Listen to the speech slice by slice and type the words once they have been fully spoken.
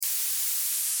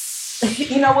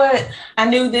You know what? I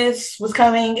knew this was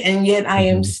coming, and yet I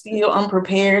am Mhm. still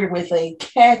unprepared with a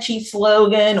catchy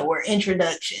slogan or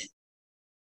introduction.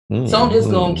 So I'm just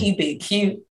gonna Mhm. keep it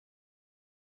cute.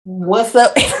 What's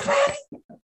up, everybody?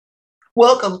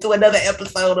 Welcome to another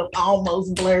episode of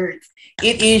Almost Blurred.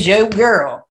 It is your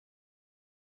girl,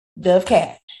 Dove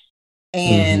Cat, Mhm.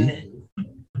 and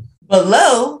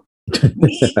below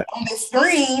me on the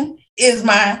screen is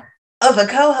my other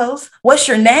co-host. What's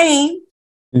your name,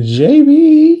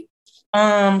 JB.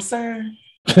 sir?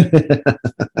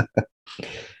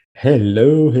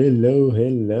 Hello, hello,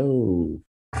 hello.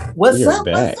 We What's are up? What's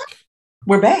back. up?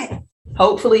 We're back.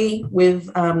 Hopefully with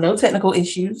no technical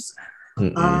issues.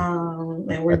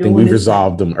 Mm-mm. And we're I think doing we this thing.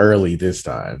 resolved them early this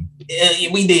time.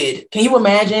 We did. Can you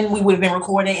imagine? We would have been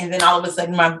recording, and then all of a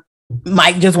sudden, my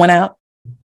mic just went out.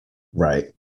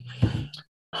 Right.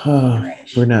 We're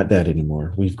Trash. not that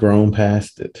anymore. We've grown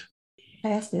past it.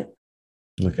 Past it.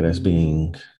 Look at us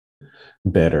being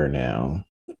better now.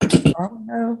 Oh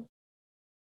no.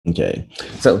 Okay.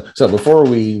 So before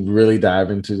we really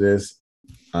dive into this,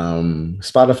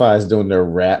 Spotify is doing their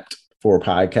wrapped for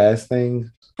podcast thing.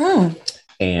 Mm.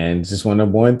 And just want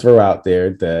to throw out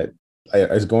there that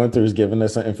as going through is giving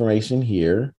us some information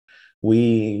here.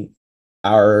 We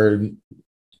are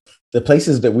the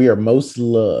places that we are most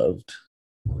loved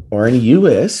are in the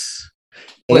US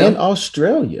and Well,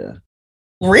 Australia.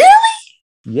 really?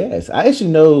 Yes, I actually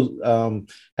know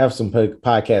have some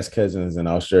podcast cousins in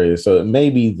Australia, so it may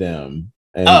be them.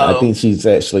 And I Oh. think she's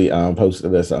actually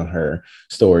posted us on her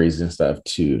stories and stuff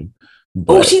too. Oh,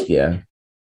 But she yeah.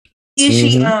 is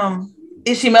she Mm-hmm.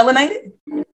 is she melanated?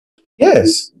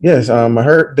 Yes. Their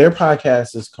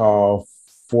podcast is called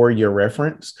For Your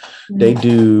Reference. They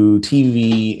do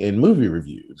TV and movie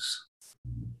reviews.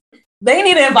 They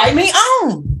need to invite me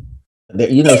on.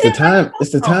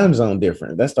 It's the time zone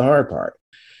different. That's the hard part.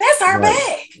 That's our Like,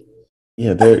 bag.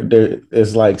 yeah, there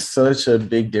is like such a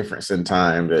big difference in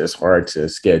time that it's hard to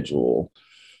schedule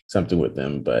something with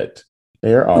them, but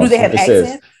they're Do they awesome. have It says,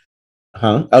 accents?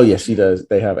 huh? Oh, yes, she does.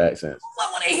 They have accents.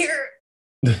 I want to hear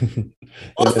And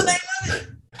what's the name of it?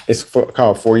 it's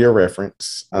called For Your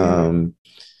Reference.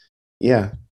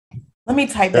 Yeah. Let me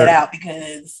type that out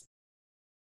because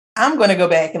I'm going to go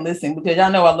back and listen because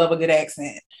y'all know I love a good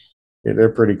accent. Yeah, they're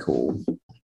pretty cool.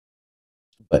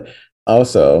 But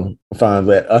also find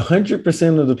that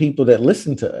 100% of the people that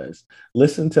listen to us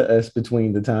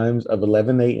between the times of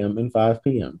 11 a.m. and 5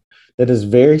 p.m. That is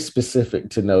very specific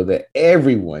to know that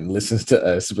everyone listens to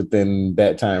us within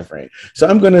that time frame. So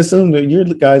I'm going to assume that you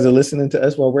guys are listening to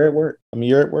us while we're at work. I mean,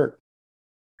 you're at work.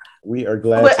 We are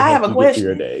glad But to I have help a you get through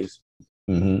your question. days.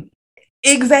 Mm-hmm.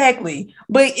 Exactly.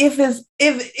 But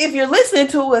if you're listening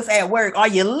to us at work, are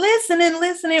you listening,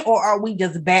 or are we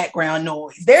just background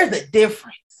noise? There's a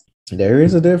difference. There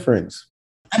is a difference.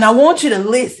 And I want you to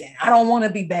listen. I don't want to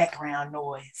be background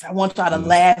noise. I want y'all to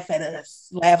laugh at us,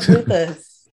 laugh with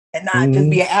us, and not just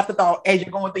be an afterthought as you're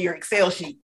going through your Excel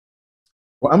sheet.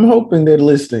 Well, I'm hoping they're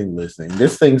listening. This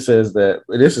thing says that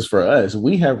this is for us.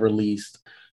 We have released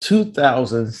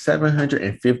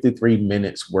 2,753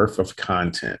 minutes worth of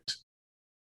content.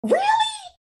 Really?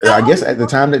 I guess at the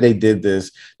time that they did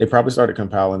this, they probably started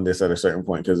compiling this at a certain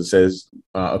point because it says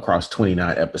across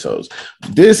 29 episodes.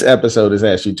 This episode is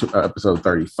actually episode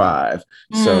 35.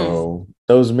 So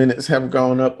those minutes have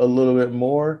gone up a little bit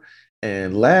more.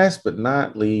 And last but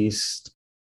not least,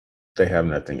 they have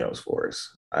nothing else for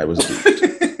us. I was duped.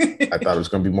 I thought it was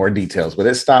going to be more details, but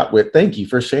it stopped with thank you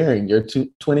for sharing your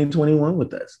 2021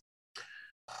 with us.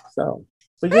 So,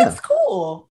 but yeah. That's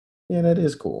cool. Yeah, that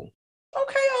is cool.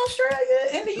 Okay, Australia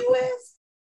and the US.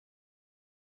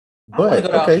 But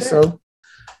okay, so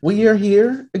we are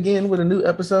here again with a new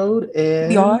episode, and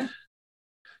we are.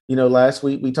 Last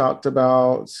week we talked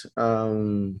about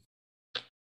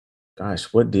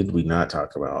what did we not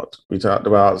talk about? We talked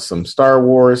about some Star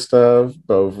Wars stuff,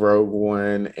 both Rogue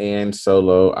One and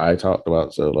Solo. I talked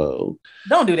about Solo.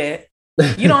 Don't do that.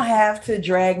 You don't have to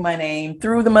drag my name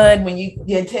through the mud when you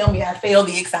tell me I failed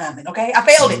the assignment. Okay, I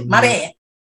failed it. My bad.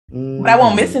 But I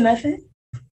won't miss nothing.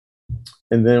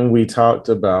 And then we talked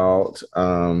about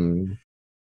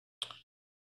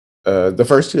the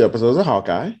first two episodes of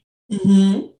Hawkeye.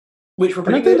 Mm-hmm. Which were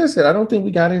pretty good. I think that's it. I don't think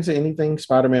we got into anything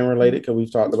Spider-Man related because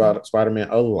we've talked about Spider-Man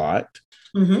a lot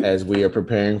as we are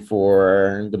preparing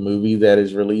for the movie that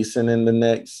is releasing in the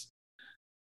next.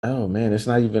 Oh man, it's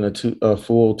not even a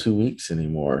full 2 weeks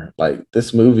anymore. Like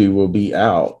this movie will be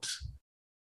out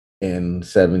in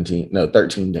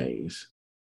 13 days.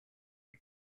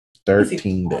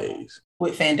 13 days.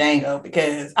 With Fandango,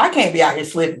 because I can't be out here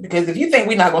slipping. Because if you think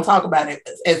we're not going to talk about it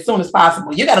as soon as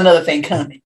possible, you got another thing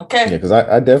coming. Okay. Yeah, because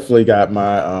I definitely got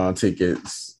my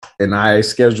tickets, and I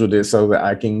scheduled it so that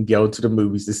I can go to the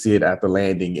movies to see it at the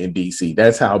Landing in DC.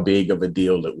 That's how big of a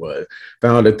deal it was.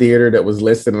 Found a theater that was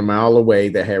less than a mile away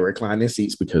that had reclining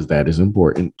seats because that is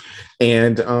important.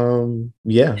 And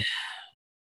yeah.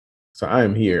 So I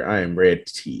am here. I am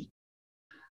ready.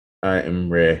 I am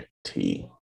ready.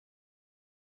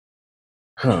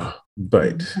 Huh.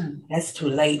 But that's too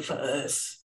late for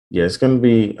us. yeah, it's gonna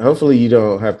be, hopefully you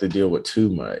don't have to deal with too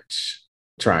much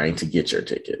trying to get your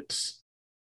tickets.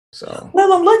 So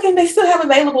well, I'm looking, they still have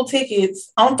available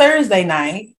tickets on Thursday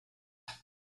night.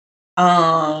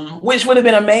 Which would have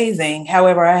been amazing.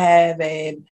 However, I have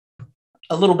a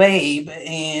little babe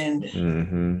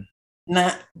and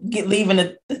not leaving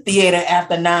the theater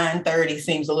after 9:30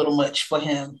 seems a little much for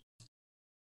him.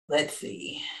 Let's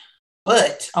see.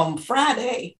 But on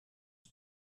Friday,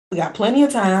 we got plenty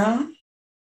of time.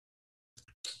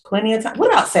 Plenty of time.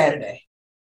 What about Saturday?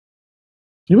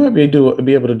 You might be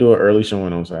able to do an early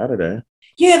showing on Saturday.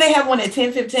 Yeah, they have one at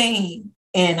 10:15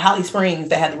 in Holly Springs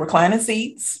that have the reclining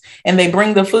seats, and they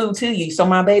bring the food to you. So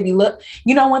my baby, look,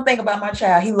 you know one thing about my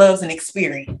child, he loves an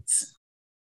experience.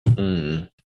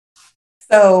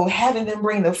 So having them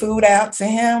bring the food out to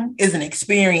him is an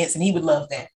experience, and he would love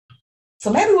that. So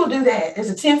maybe we'll do that. There's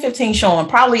a 10:15 showing.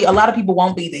 Probably a lot of people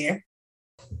won't be there.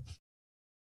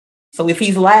 So if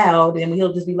he's loud, then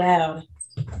he'll just be loud.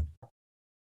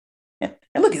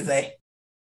 And look at Zay.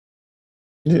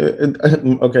 Yeah.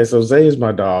 Okay. So Zay is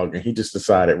my dog, and he just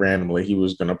decided randomly he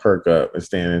was going to perk up and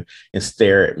stand and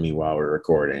stare at me while we're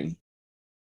recording.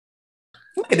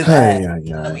 Look at his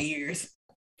eyes. Ears.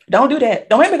 Don't do that.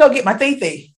 Don't make me go get my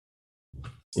Titi.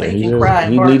 So yeah,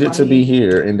 he needed to be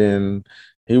here, and then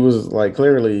he was like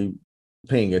clearly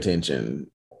paying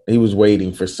attention. He was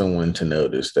waiting for someone to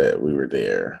notice that we were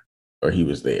there, or he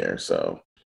was there. So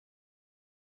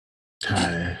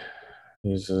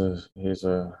he's a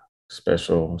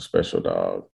special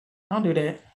dog. Don't do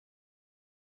that.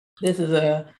 This is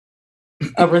a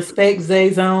respect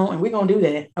Zay zone, and we're gonna do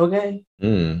that. Okay.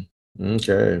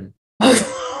 Okay.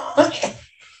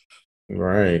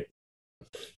 Right.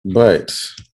 But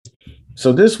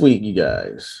so this week, you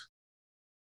guys,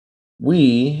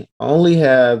 we only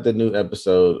have the new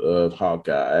episode of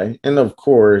Hawkeye. And of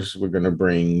course, we're going to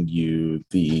bring you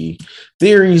the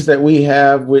theories that we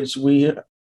have, which we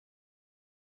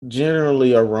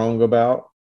generally are wrong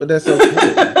about, but that's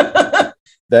okay.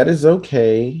 That is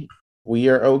okay. We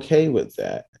are okay with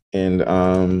that. And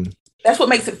that's what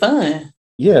makes it fun.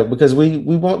 Yeah, because we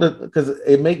want to, because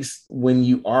it makes when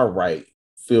you are right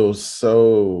feel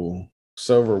so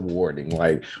rewarding.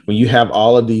 Like when you have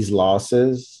all of these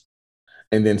losses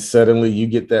and then suddenly you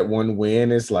get that one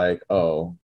win, it's like,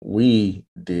 oh, we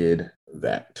did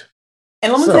that.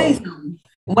 And let me tell you something.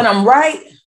 When I'm right,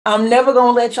 I'm never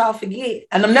gonna let y'all forget,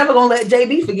 and I'm never gonna let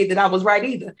JB forget that I was right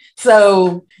either.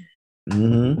 So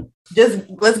just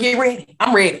let's get ready.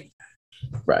 I'm ready.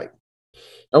 Right.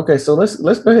 Okay, so let's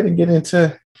go ahead and get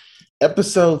into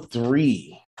episode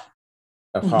 3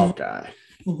 of Hawkeye.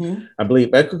 I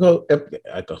believe episode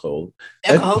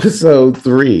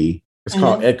 3 is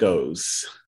called Echoes.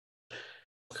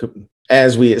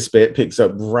 As we expect, picks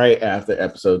up right after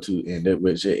episode 2 ended,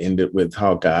 which it ended with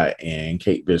Hawkeye and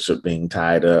Kate Bishop being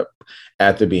tied up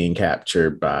after being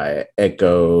captured by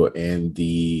Echo and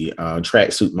the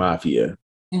tracksuit mafia.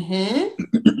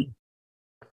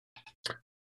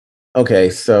 Okay,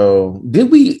 so did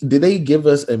they give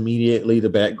us immediately the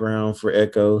background for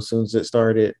Echo as soon as it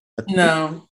started?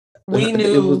 No, we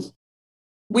knew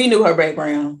her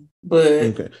background, but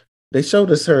okay. They showed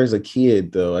us her as a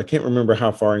kid, though. I can't remember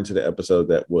how far into the episode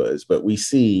that was, but we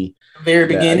see very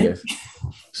beginning.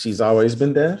 She's always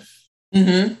been deaf.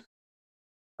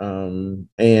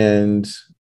 And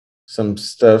some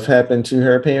stuff happened to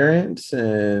her parents,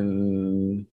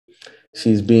 and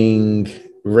she's being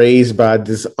raised by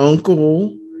this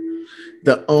uncle,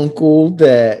 the uncle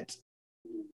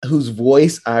whose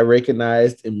voice I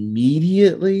recognized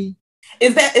immediately.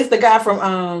 Is the guy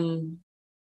from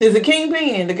is it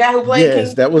Kingpin? The guy who played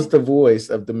Kingpin? That was the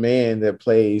voice of the man that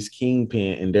plays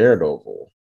Kingpin in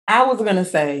Daredevil. I was gonna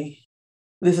say,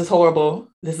 this is horrible.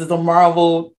 This is a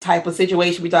Marvel type of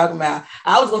situation we're talking about.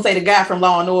 I was gonna say the guy from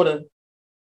Law and Order.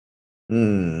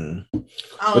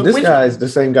 But this guy's the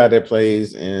same guy that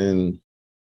plays in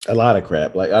a lot of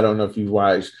crap. Like, I don't know if you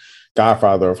watched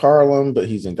Godfather of Harlem, but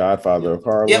he's in Godfather of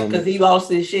Harlem. Yep, because he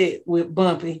lost his shit with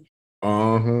Bumpy.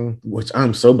 Which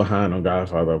I'm so behind on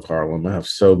Godfather of Harlem. I have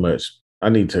so much. I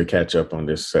need to catch up on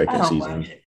this second season.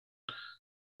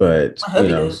 But you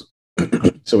know,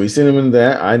 so we seen him in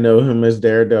that. I know him as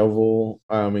Daredevil.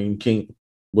 I mean,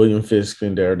 William Fisk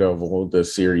and Daredevil, the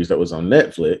series that was on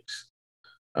Netflix.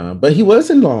 But he was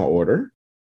in Law and Order.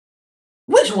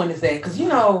 Which one is that? Because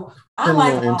I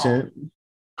like them all.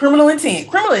 Criminal Intent.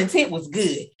 Criminal Intent was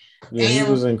good. Yeah, he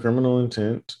was in Criminal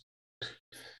Intent.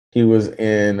 He was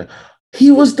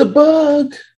the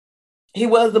Bug. He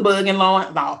was the Bug in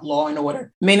Law and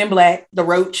Order. Men in Black, the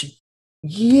Roach.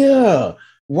 Yeah.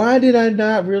 Why did I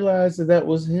not realize that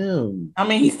was him? I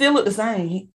mean, he still looked the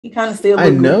same. He kind of still looked I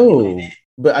know,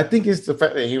 but I think it's the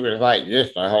fact that he was like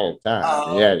this the whole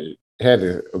time. Had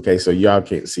to. Okay, so y'all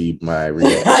can't see my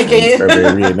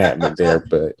reenactment there,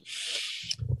 but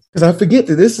because I forget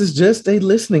that this is just a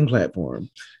listening platform.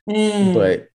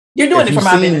 But you're doing it for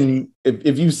my benefit.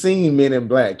 If you've seen Men in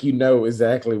Black, you know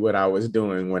exactly what I was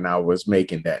doing when I was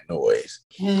making that noise.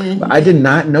 But I did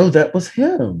not know that was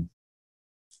him.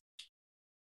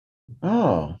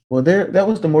 Oh, well, that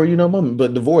was the more you know moment.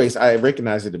 But the voice, I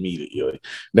recognized it immediately.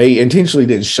 They intentionally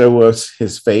didn't show us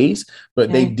his face,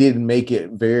 but they did make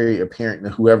it very apparent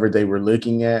that whoever they were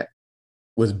looking at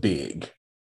was big.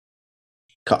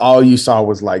 All you saw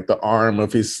was like the arm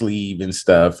of his sleeve and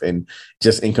stuff, and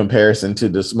just in comparison to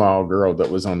the small girl that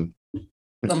was on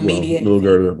the little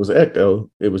girl that was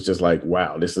Echo, it was just like,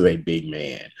 wow, this is a big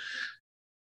man.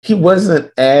 He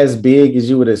wasn't as big as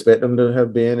you would expect him to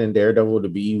have been in Daredevil to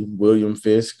be William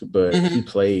Fisk, but he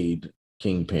played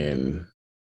Kingpin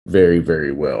very,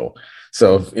 very well.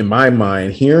 So in my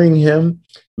mind, hearing him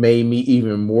made me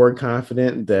even more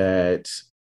confident that,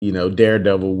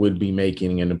 Daredevil would be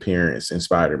making an appearance in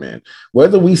Spider-Man.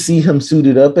 Whether we see him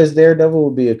suited up as Daredevil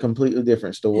will be a completely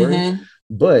different story.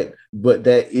 But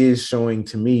that is showing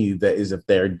to me that is if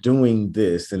they're doing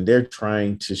this and they're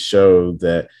trying to show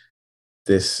that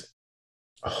this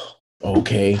hold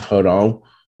on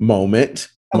moment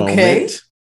okay,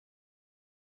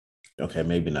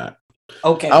 maybe not.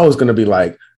 I was gonna be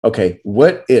like, okay,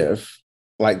 what if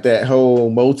like that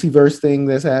whole multiverse thing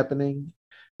that's happening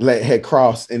had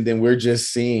crossed and then we're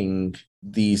just seeing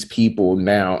these people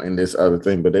now in this other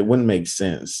thing, but it wouldn't make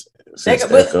sense since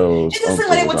Echoes. It just seemed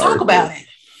like they would talk about it.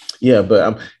 Yeah,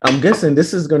 but I'm guessing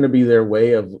this is going to be their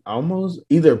way of almost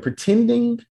either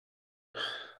pretending.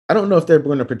 I don't know if they're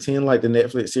going to pretend like the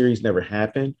Netflix series never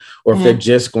happened or if they're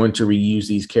just going to reuse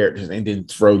these characters and then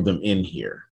throw them in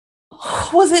here.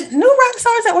 Was it New Rock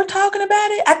Stars that were talking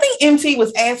about it? I think MT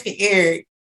was asking Eric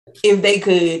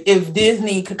if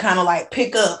Disney could kind of like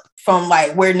pick up from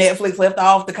like where Netflix left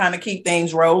off to kind of keep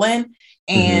things rolling.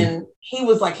 And he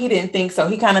was like, he didn't think so.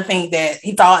 He kind of thought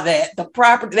that the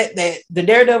property that the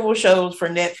Daredevil shows for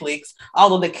Netflix,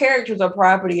 although the characters are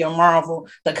property of Marvel,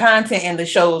 the content and the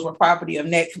shows were property of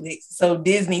Netflix. So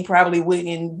Disney probably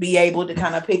wouldn't be able to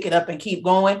kind of pick it up and keep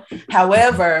going.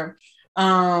 However,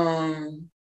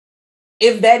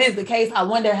 if that is the case, I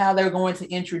wonder how they're going to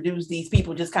introduce these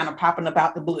people just kind of popping up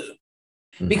out the blue.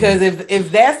 Because if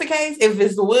that's the case, if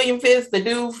it's the William Fisk, the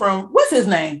dude from, what's his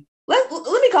name? Let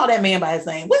me call that man by his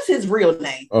name. What's his real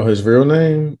name? Oh, his real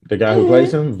name? The guy who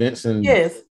plays him? Vincent.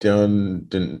 Yes.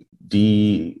 Donofrio.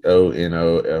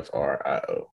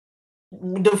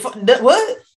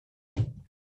 What?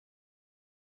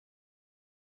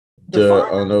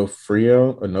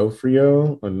 Onofrio.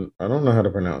 I don't know how to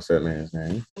pronounce that man's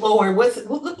name. Lord, what?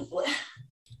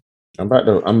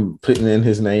 I'm putting in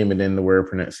his name and then the word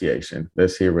pronunciation.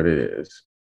 Let's hear what it is.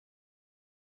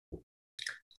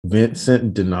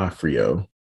 Vincent D'Onofrio.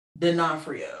 That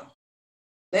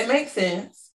makes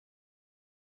sense.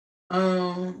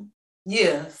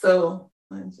 Yeah. So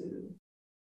 1, 2,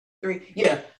 3.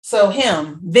 Yeah. So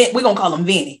him, we're gonna call him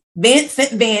Vinny.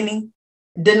 Vincent Vanny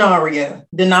D'Onofrio.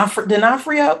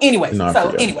 Anyways,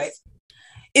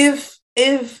 if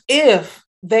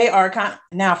they are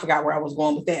now I forgot where I was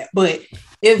going with that, but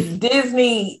if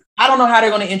Disney, I don't know how they're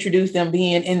going to introduce them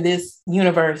being in this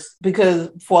universe, because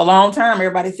for a long time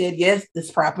everybody said yes,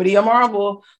 this property of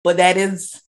Marvel, but that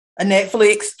is a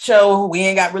Netflix show. We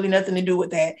ain't got really nothing to do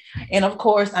with that. And of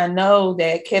course, I know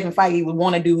that Kevin Feige would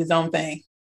want to do his own thing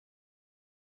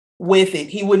with it.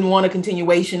 He wouldn't want a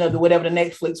continuation of whatever the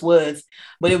Netflix was,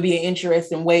 but it would be an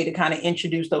interesting way to kind of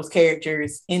introduce those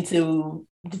characters into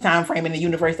the time frame in the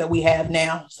universe that we have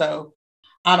now. So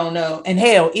I don't know. And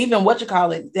hell, even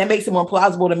that makes it more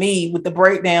plausible to me with the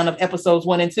breakdown of episodes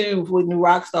 1 and 2 with New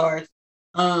Rock Stars.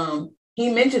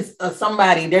 He mentions there's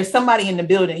somebody in the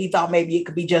building. He thought maybe it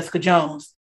could be Jessica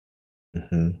Jones,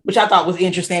 which I thought was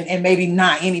interesting, and maybe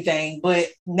not anything. But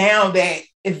now that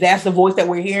if that's the voice that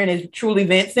we're hearing is truly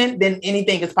Vincent, then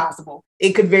anything is possible.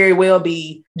 It could very well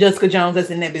be Jessica Jones that's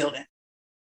in that building.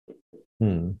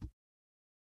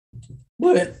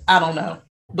 But I don't know.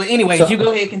 But anyways, you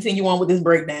go ahead and continue on with this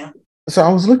breakdown. So I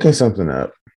was looking something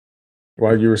up.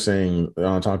 While you were saying,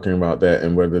 talking about that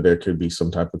and whether there could be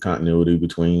some type of continuity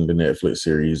between the Netflix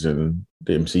series and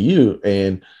the MCU,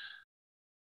 and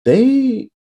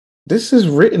this is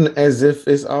written as if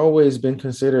it's always been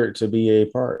considered to be a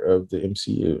part of the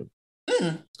MCU.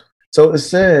 Mm. So it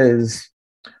says,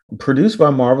 produced by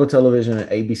Marvel Television and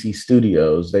ABC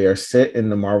Studios, they are set in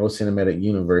the Marvel Cinematic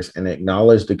Universe and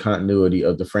acknowledge the continuity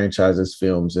of the franchise's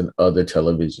films and other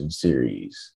television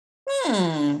series.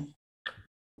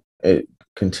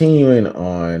 Continuing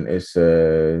on, it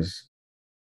says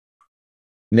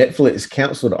Netflix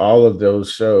canceled all of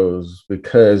those shows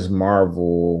because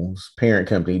Marvel's parent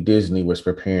company Disney was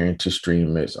preparing to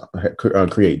stream its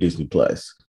create Disney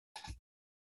Plus.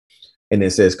 And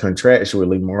it says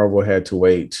contractually, Marvel had to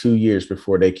wait 2 years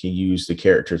before they can use the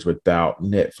characters without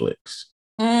Netflix.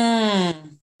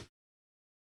 Them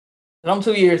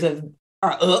 2 years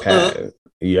are up.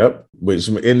 Yep.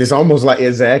 And it's almost like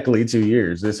exactly 2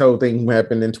 years. This whole thing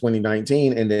happened in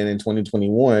 2019. And then in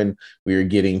 2021, we are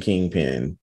getting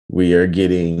Kingpin. We are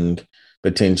getting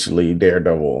potentially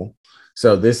Daredevil.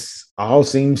 So this all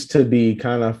seems to be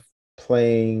kind of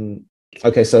playing.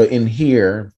 Okay, so in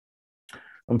here,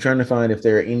 I'm trying to find if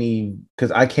there are any,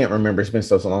 because I can't remember. It's been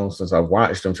so long since I've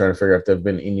watched. I'm trying to figure out if there have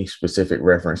been any specific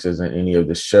references in any of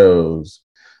the shows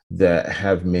that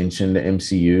have mentioned the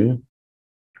MCU.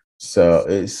 So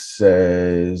it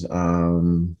says,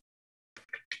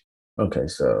 okay,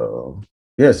 so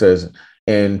yeah, it says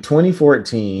in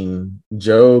 2014,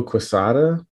 Joe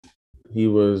Quesada,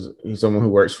 he's someone who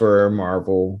works for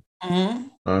Marvel,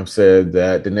 said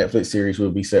that the Netflix series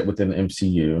will be set within the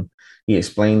MCU. He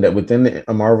explained that within the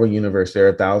Marvel universe, there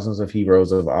are thousands of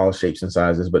heroes of all shapes and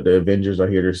sizes, but the Avengers are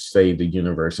here to save the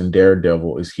universe, and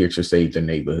Daredevil is here to save the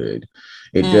neighborhood.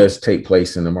 It does take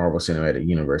place in the Marvel Cinematic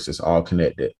Universe. It's all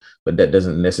connected, but that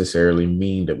doesn't necessarily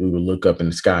mean that we will look up in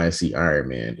the sky and see Iron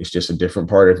Man. It's just a different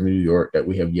part of New York that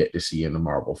we have yet to see in the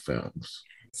Marvel films.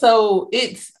 So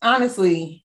it's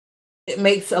honestly, it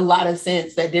makes a lot of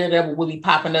sense that Daredevil will be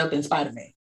popping up in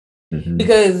Spider-Man. Mm-hmm.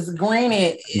 Because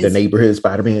granted, the neighborhood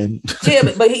Spider-Man.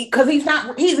 Yeah, but he's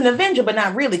an Avenger, but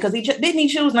not really. Because didn't he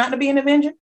choose not to be an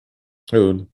Avenger?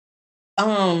 Who?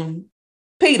 Tom.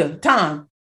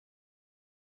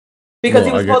 Because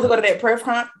he was supposed to go to that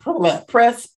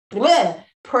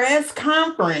press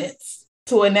conference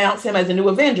to announce him as a new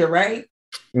Avenger, right?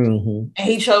 Mm-hmm. And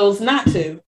he chose not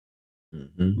to.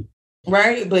 Mm-hmm.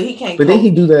 Right? But he can't. But did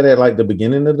he do that at like the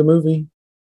beginning of the movie?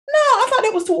 No, I thought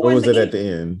it was towards. Or was it at the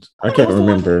end? I can't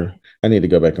remember. I need to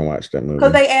go back and watch that movie.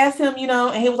 Because they asked him,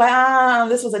 and he was like,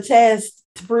 this was a test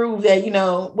to prove that,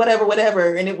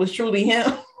 whatever. And it was truly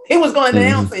him. He was going to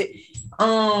announce it.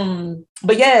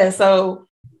 But yeah, so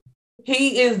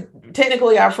he is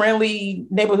technically our friendly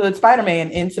neighborhood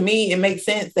Spider-Man. And to me, it makes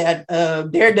sense that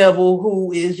Daredevil,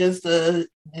 who is just a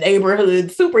neighborhood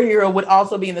superhero, would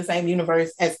also be in the same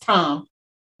universe as Tom.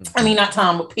 Mm-hmm. I mean, not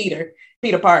Tom, but Peter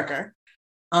Parker.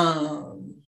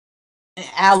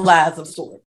 Allies of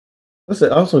sorts.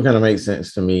 It also kind of makes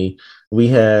sense to me. We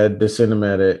had the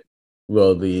cinematic,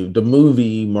 the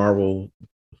movie Marvel,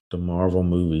 the Marvel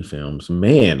movie films.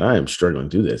 Man, I am struggling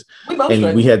through this.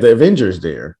 We had the Avengers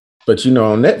there, but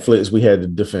on Netflix we had the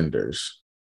Defenders.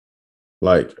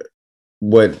 Like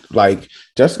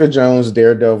Jessica Jones,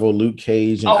 Daredevil, Luke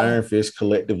Cage, and Iron Fist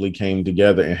collectively came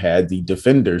together and had the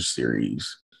Defenders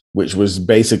series, which was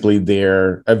basically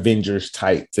their Avengers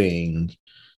type thing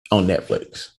on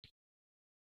Netflix.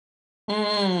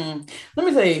 Let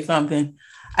me tell you something.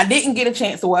 I didn't get a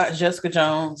chance to watch Jessica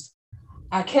Jones.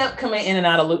 I kept coming in and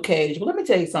out of Luke Cage. But let me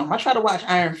tell you something. I tried to watch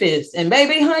Iron Fist, and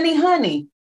baby, honey.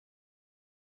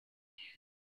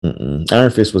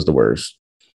 Iron Fist was the worst.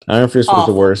 Was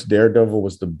the worst. Daredevil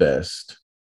was the best.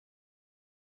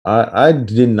 I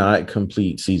did not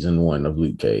complete season 1 of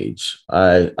Luke Cage.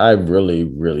 I really,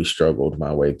 really struggled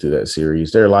my way through that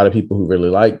series. There are a lot of people who really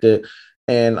liked it.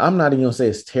 And I'm not even going to say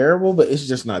it's terrible, but it's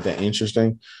just not that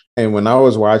interesting. And when I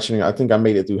was watching, I think I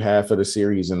made it through half of the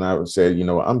series and I said,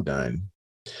 I'm done.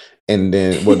 And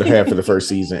then half of the first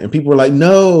season. And people were like,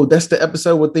 no, that's the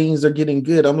episode where things are getting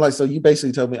good. I'm like, so you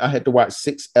basically told me I had to watch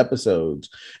 6 episodes.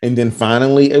 And then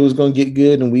finally it was going to get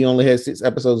good. And we only had 6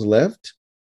 episodes left.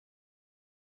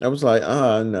 I was like,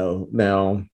 no.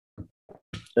 Now,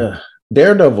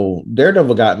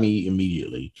 Daredevil got me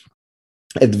immediately.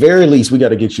 At the very least, we got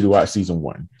to get you to watch season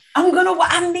 1.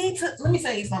 I need to, let me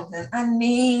tell you something. I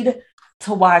need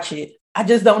to watch it. I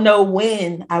just don't know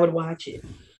when I would watch it.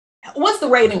 What's the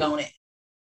rating on it?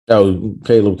 Oh,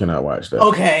 Caleb cannot watch that.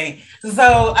 Okay.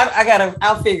 So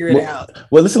I'll figure it out.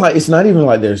 Well, it's not even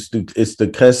like it's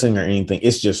the cussing or anything.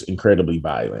 It's just incredibly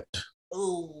violent.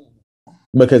 Ooh.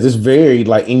 because it's very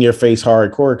like in your face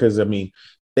hardcore. Because I mean,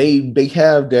 they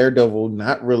have Daredevil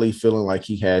not really feeling like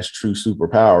he has true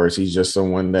superpowers. He's just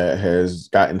someone that has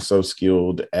gotten so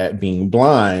skilled at being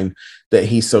blind that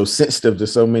he's so sensitive to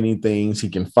so many things. He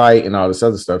can fight and all this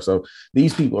other stuff. So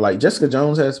these people, like Jessica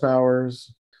Jones, has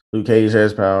powers. Luke Cage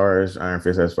has powers. Iron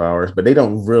Fist has powers, but they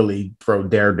don't really throw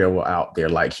Daredevil out there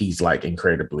like he's like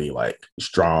incredibly like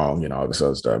strong and all this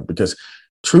other stuff. Because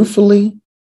truthfully,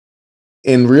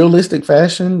 in realistic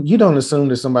fashion, you don't assume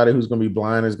that somebody who's going to be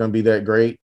blind is going to be that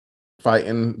great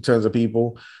fighting tons of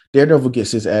people. Daredevil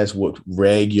gets his ass whooped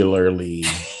regularly.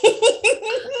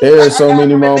 There are so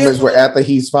many moments where after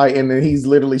he's fighting and he's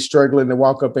literally struggling to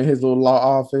walk up in his little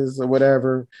law office or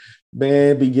whatever,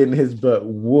 man, be getting his butt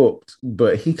whooped.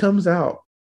 But he comes out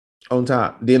on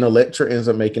top. Then Elektra ends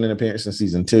up making an appearance in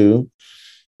season 2.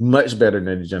 Much better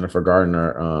than Jennifer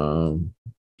Gardner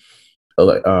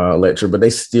Elektra, but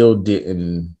they still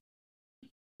didn't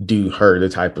do her the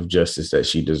type of justice that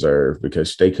she deserved,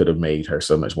 because they could have made her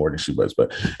so much more than she was.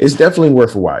 But it's definitely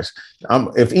worth a watch.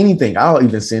 If anything, I'll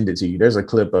even send it to you. There's a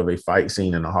clip of a fight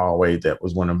scene in the hallway that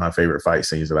was one of my favorite fight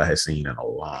scenes that I had seen in a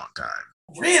long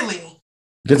time. Really?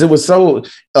 Because it was so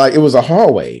like, it was a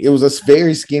hallway. It was a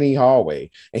very skinny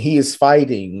hallway, and he is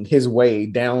fighting his way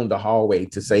down the hallway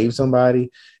to save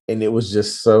somebody. And it was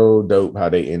just so dope how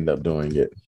they end up doing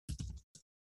it.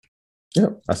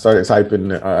 Yep. I started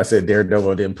typing. I said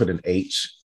Daredevil, didn't put an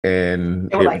H, and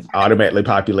it like, automatically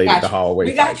populated the hallway.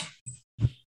 We got you.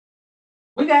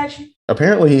 We got you.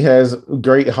 Apparently, he has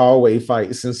great hallway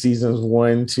fights in seasons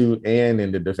 1, 2, and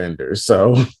in the Defenders.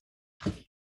 So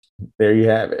there you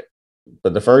have it.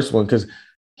 But the first one, because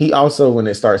he also, when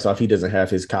it starts off, he doesn't have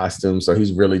his costume, so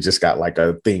he's really just got like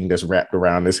a thing that's wrapped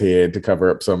around his head to cover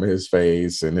up some of his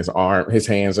face, and his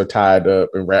hands are tied up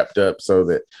and wrapped up so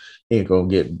that he ain't gonna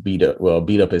get beat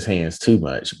up his hands too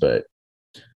much. But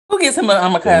who gets him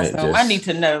a costume? I need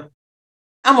to know.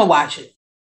 I'm gonna watch it.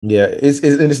 Yeah,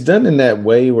 it's done in that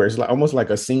way where it's like almost like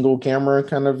a single camera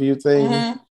kind of view thing.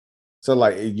 Mm-hmm. So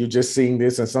like you're just seeing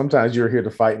this, and sometimes you're here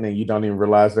to fight and you don't even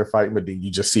realize they're fighting, but then you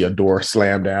just see a door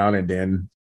slam down, and then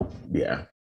yeah.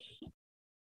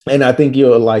 And I think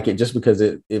you'll like it just because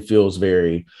it feels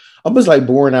very almost like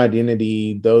Bourne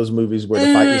Identity, those movies where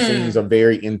the fighting scenes are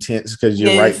very intense because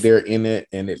you're right there in it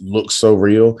and it looks so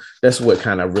real. That's what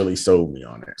kind of really sold me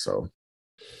on it. So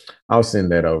I'll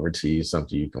send that over to you,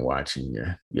 something you can watch in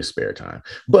your spare time.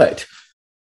 But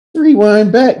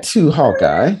rewind back to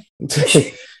Hawkeye.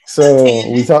 So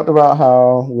we talked about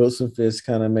how Wilson Fisk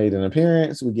kind of made an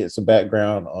appearance. We get some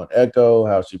background on Echo,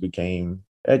 how she became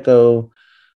Echo.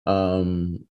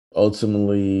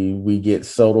 Ultimately, we get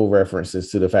subtle references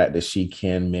to the fact that she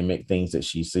can mimic things that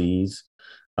she sees.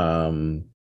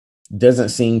 Doesn't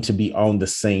seem to be on the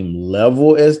same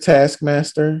level as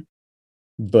Taskmaster,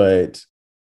 but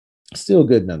still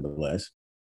good nonetheless.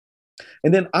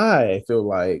 And then I feel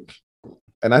like,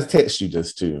 and I text you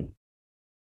this too,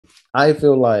 I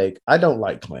feel like I don't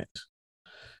like Clint.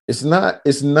 It's not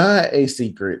a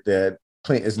secret that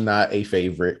Clint is not a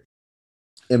favorite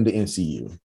in the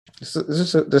MCU. It's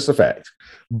just a fact.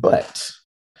 But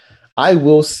I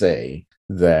will say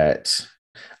that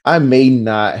I may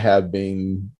not have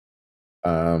been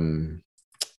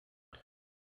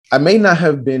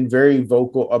very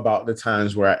vocal about the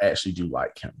times where I actually do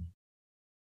like him.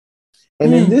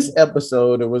 And in this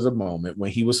episode, there was a moment when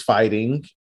he was fighting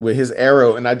with his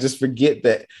arrow, and I just forget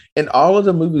that in all of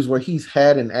the movies where he's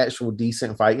had an actual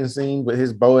decent fighting scene with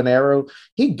his bow and arrow,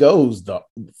 he goes the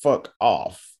fuck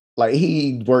off. Like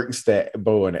he works that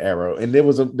bow and arrow. And there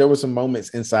were some moments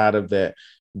inside of that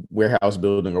warehouse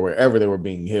building or wherever they were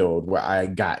being held where I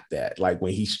got that. Like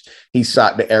when he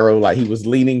shot the arrow, like he was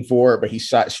leaning for it, but he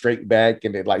shot straight back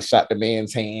and it like shot the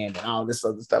man's hand and all this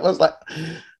other stuff. I was like,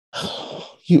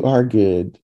 oh, you are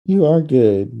good. You are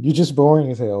good. You're just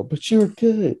boring as hell, but you're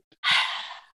good.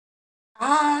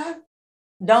 I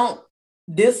don't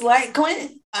dislike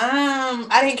Clint.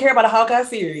 I didn't care about a Hawkeye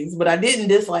series, but I didn't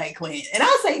dislike Clint. And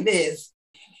I'll say this.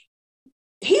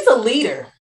 He's a leader.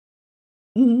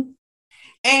 Mm-hmm.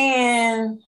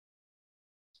 And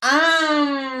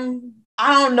I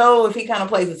don't know if he kind of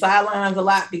plays the sidelines a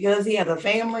lot because he has a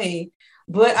family,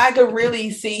 but I could really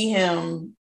see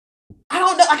him. I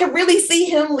don't know. I could really see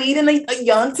him leading a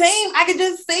young team. I could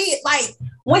just see it. Like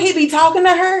when he be talking to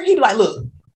her, he'd be like, look,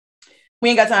 we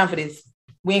ain't got time for this.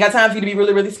 We ain't got time for you to be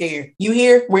really, really scared. You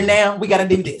here? We're now. We got to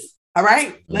do this. All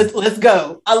right, let's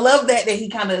go. I love that he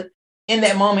kind of in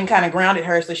that moment kind of grounded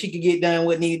her so she could get done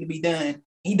what needed to be done.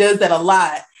 He does that a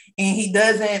lot, and he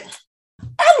doesn't.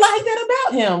 I like that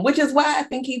about him, which is why I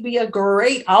think he'd be a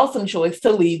great, awesome choice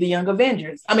to lead the Young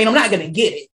Avengers. I mean, I'm not going to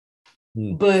get it,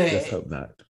 but let's hope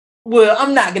not. Well,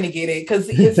 I'm not gonna get it because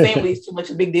his family is too much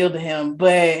a big deal to him.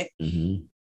 But he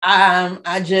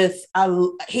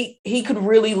could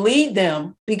really lead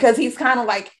them because he's kind of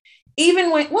like, even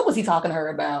what was he talking to her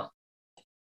about?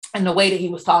 And the way that he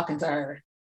was talking to her,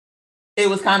 it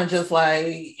was kind of just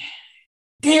like,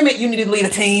 damn it, you need to lead a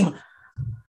team.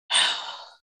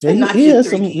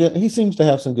 He seems to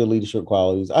have some good leadership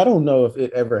qualities. I don't know if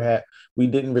it ever had. We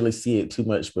didn't really see it too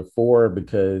much before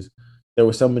because there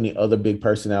were so many other big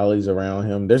personalities around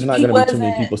him. There's not going to be too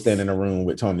many people standing in a room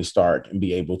with Tony Stark and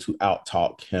be able to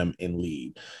out-talk him and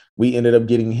lead. We ended up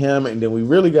getting him, and then we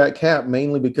really got Cap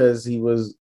mainly because he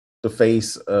was the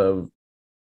face of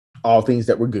all things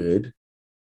that were good,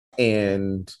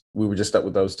 and we were just stuck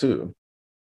with those two.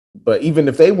 But even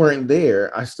if they weren't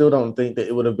there, I still don't think that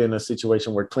it would have been a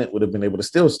situation where Clint would have been able to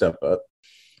still step up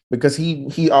because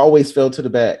he always fell to the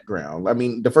background. I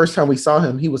mean, the first time we saw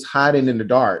him, he was hiding in the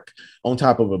dark on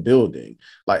top of a building.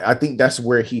 Like, I think that's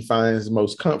where he finds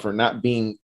most comfort, not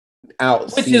being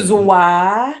out. Which is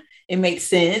why it makes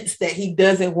sense that he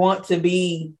doesn't want to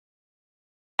be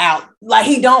out. Like,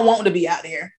 he don't want to be out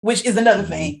there, which is another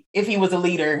thing. If he was a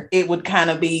leader, it would kind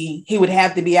of be, he would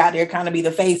have to be out there, kind of be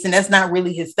the face, and that's not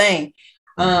really his thing.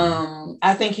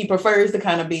 I think he prefers to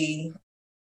kind of be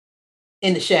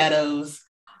in the shadows,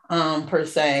 per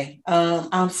se.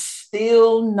 I'm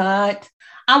still not,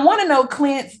 I want to know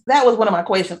Clint's, that was one of my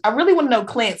questions. I really want to know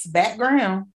Clint's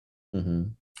background.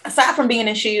 Aside from being in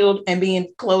S.H.I.E.L.D. and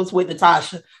being close with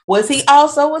Natasha, was he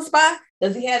also a spy?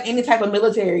 Does he have any type of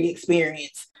military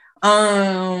experience?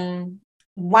 Why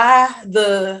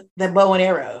the bow and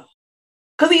arrow?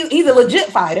 Because he's a legit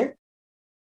fighter.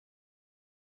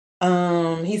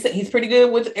 He's pretty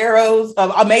good with arrows.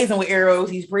 Amazing with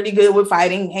arrows. He's pretty good with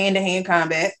fighting hand-to-hand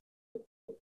combat.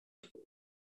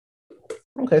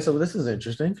 Okay, so this is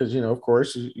interesting because, of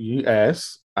course, you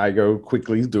ask, I go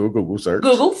quickly do a Google search.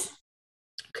 Googles.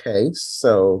 Okay,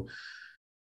 so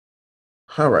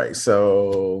all right,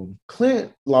 so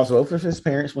Clint lost both of his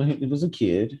parents when he was a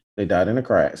kid. They died in a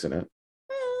car accident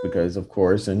because, of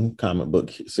course, in comic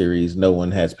book series, no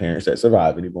one has parents that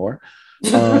survive anymore. He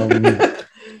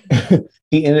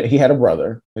had a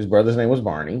brother. His brother's name was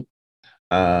Barney.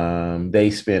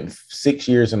 They spent 6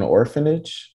 years in an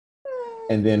orphanage,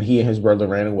 and then he and his brother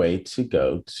ran away to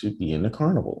go to be in the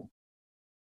carnival.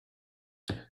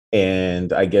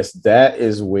 And I guess that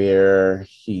is where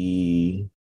he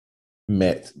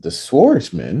met the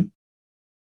swordsman,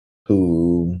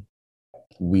 who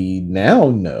we now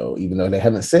know, even though they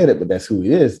haven't said it, but that's who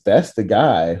he is. That's the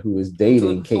guy who is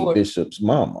dating Kate Bishop's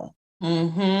mama.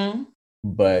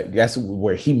 But that's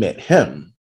where he met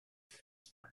him.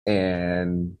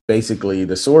 And basically,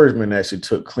 the swordsman actually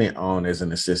took Clint on as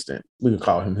an assistant. We could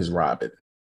call him his Robin.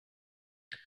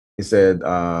 He said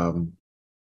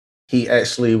he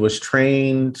actually was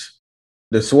trained.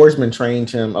 The swordsman trained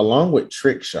him along with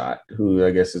Trickshot, who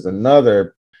I guess is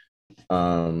another,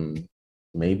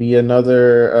 maybe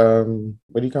another,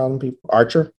 what do you call them people?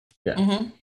 Archer? Yeah.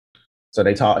 So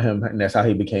they taught him, and that's how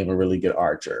he became a really good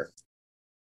archer.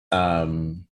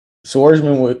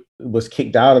 Swordsman was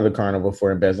kicked out of the carnival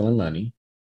for embezzling money.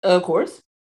 Of course.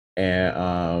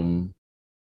 And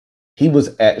he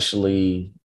was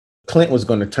actually, Clint was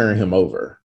going to turn him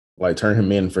over, like turn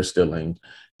him in for stealing.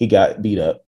 He got beat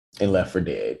up and left for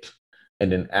dead.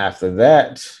 And then after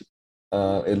that,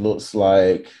 it looks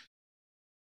like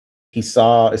he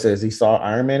saw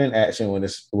Iron Man in action when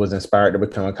it was inspired to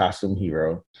become a costume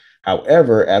hero.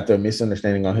 However, after a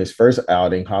misunderstanding on his first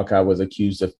outing, Hawkeye was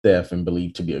accused of theft and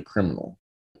believed to be a criminal.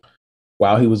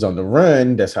 While he was on the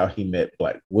run, that's how he met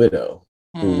Black Widow,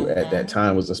 who at that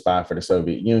time was a spy for the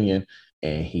Soviet Union,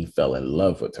 and he fell in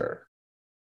love with her.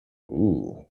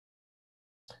 Ooh.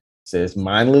 Says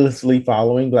mindlessly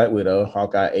following Black Widow,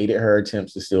 Hawkeye aided her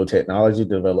attempts to steal technology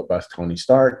developed by Tony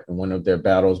Stark. In one of their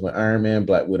battles with Iron Man,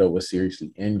 Black Widow was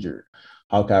seriously injured.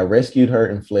 Hawkeye rescued her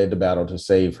and fled the battle to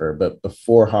save her, but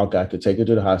before Hawkeye could take her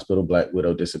to the hospital, Black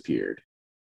Widow disappeared.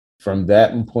 From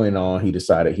that point on, he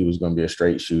decided he was going to be a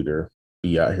straight shooter,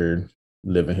 be out here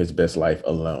living his best life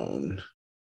alone.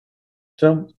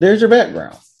 So there's your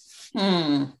background.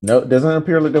 No, it doesn't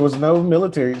appear like there was no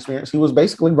military experience. He was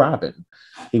basically Robin.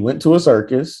 He went to a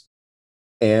circus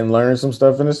and learned some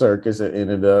stuff in the circus and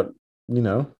ended up,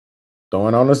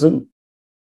 throwing on a suit.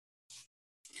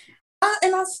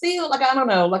 And I still, I don't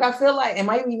know, I feel like, and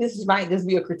maybe this might just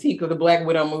be a critique of the Black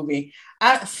Widow movie.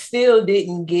 I still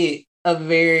didn't get a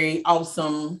very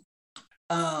awesome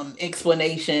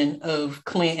explanation of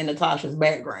Clint and Natasha's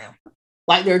background,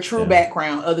 like their true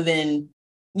background, other than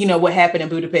what happened in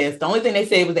Budapest. The only thing they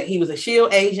said was that he was a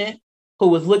S.H.I.E.L.D. agent who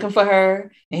was looking for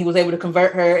her, and he was able to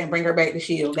convert her and bring her back to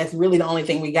S.H.I.E.L.D. That's really the only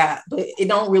thing we got, but it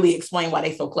don't really explain why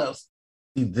they so close.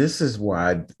 This is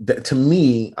why, to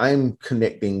me, I'm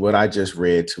connecting what I just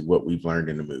read to what we've learned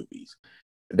in the movies.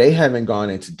 They haven't gone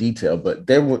into detail, but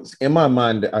there was, in my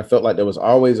mind, I felt like there was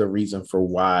always a reason for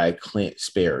why Clint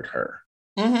spared her.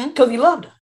 Because he loved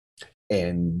her.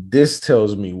 And this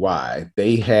tells me why.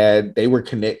 They were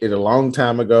connected a long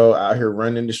time ago out here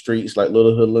running the streets like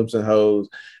little hoodlums and hoes,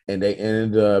 and they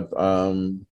ended up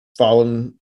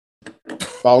falling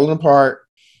apart,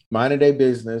 minding their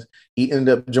business. He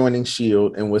ended up joining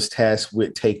S.H.I.E.L.D. and was tasked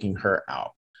with taking her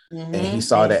out. And he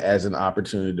saw that as an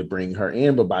opportunity to bring her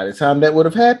in. But by the time that would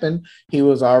have happened, he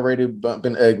was already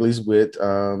bumping uglies with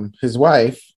his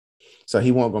wife. So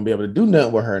he wasn't going to be able to do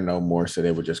nothing with her no more. So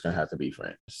they were just going to have to be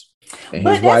friends. And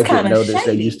his wife didn't know that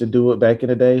they used to do it back in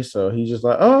the day. So he's just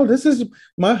like, oh, this is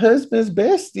my husband's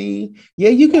bestie. Yeah,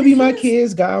 you could be my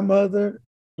kid's godmother.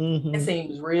 It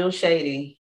seems real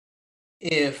shady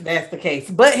if that's the case.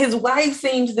 But his wife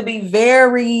seems to be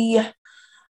very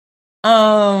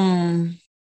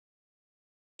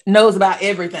knows about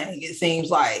everything, it seems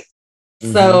like.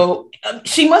 So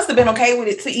she must have been okay with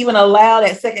it to even allow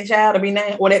that second child to be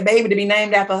named, or that baby to be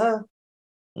named after her.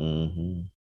 Ain't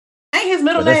his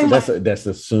middle name? That's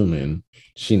assuming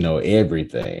she know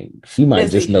everything. She might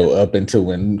just know up until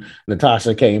when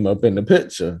Natasha came up in the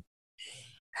picture.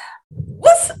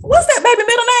 What's that baby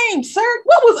middle name, sir?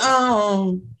 What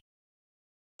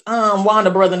was Wanda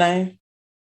brother name?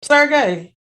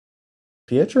 Sergey.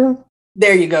 Pietro?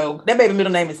 There you go. That baby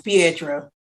middle name is Pietro.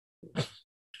 I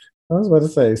was about to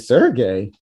say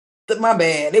Sergey. My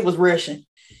bad. It was Russian.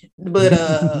 But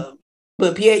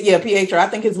Pietro. I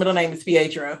think his middle name is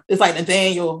Pietro. It's like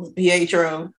Nathaniel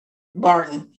Pietro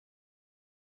Barton.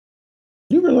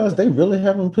 You realize they really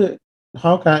haven't put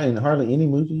Hawkeye in hardly any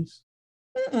movies?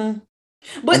 But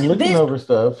I'm looking over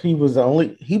stuff. He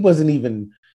wasn't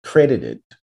even credited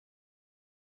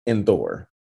in Thor.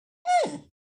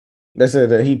 They said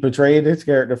that he portrayed his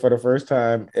character for the first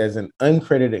time as an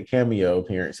uncredited cameo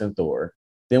appearance in Thor.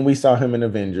 Then we saw him in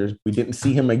Avengers. We didn't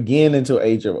see him again until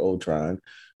Age of Ultron.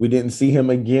 We didn't see him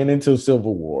again until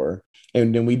Civil War.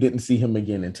 And then we didn't see him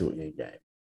again until Endgame.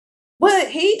 But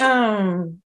he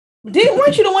weren't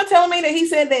you the one telling me that he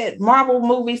said that Marvel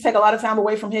movies take a lot of time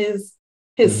away from his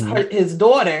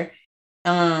daughter?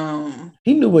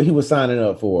 He knew what he was signing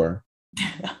up for.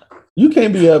 You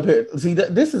can't be up here.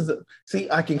 See,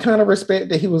 I can kind of respect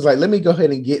that he was like, let me go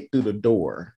ahead and get through the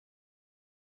door.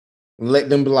 And let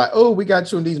them be like, oh, we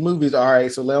got you in these movies. All right,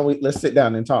 so let's sit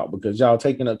down and talk because y'all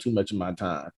taking up too much of my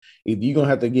time. Either you're going to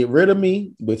have to get rid of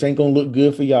me, which ain't going to look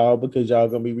good for y'all because y'all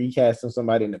going to be recasting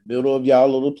somebody in the middle of y'all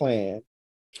little plan,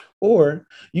 or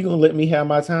you're going to let me have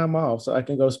my time off so I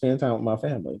can go spend time with my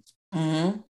family.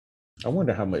 I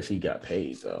wonder how much he got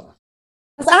paid, though.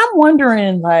 Because I'm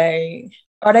wondering, like,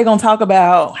 are they going to talk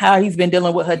about how he's been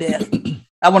dealing with her death?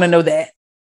 I want to know that.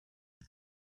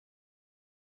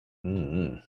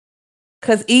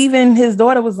 Because even his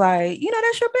daughter was like,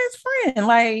 that's your best friend.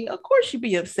 Like, of course you'd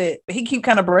be upset. But he keep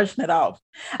kind of brushing it off.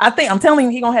 I'm telling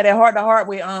him he going to have that heart-to-heart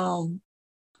with,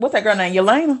 what's that girl name?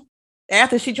 Yelena.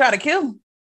 After she tried to kill him,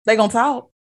 they going to talk.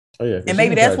 Oh, yeah. And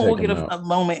maybe that's when we'll get a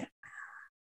moment.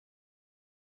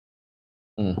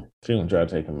 She gonna try to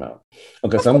take him out.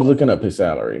 Okay, so I'm looking up his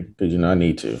salary because I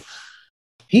need to.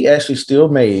 He actually still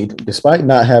made, despite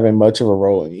not having much of a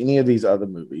role in any of these other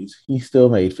movies, he still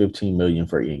made $15 million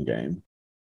for Endgame.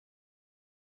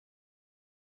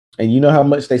 And you know how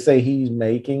much they say he's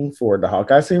making for the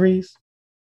Hawkeye series?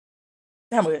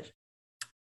 How much?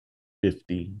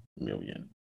 $50 million.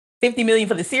 $50 million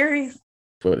for the series?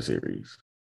 For the series.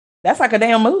 That's like a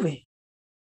damn movie.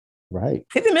 Right.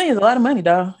 $50 million is a lot of money,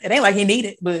 dog. It ain't like he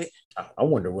needed, but I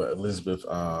wonder what Elizabeth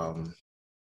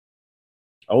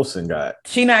Olsen got.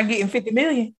 She not getting $50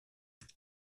 million.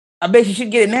 I bet she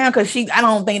should get it now because I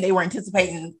don't think they were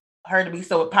anticipating her to be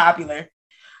so popular.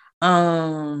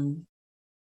 But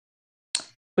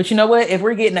you know what? If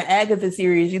we're getting the Agatha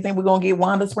series, you think we're gonna get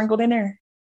Wanda sprinkled in there?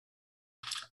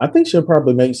 I think she'll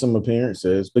probably make some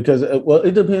appearances because,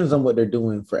 it depends on what they're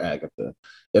doing for Agatha.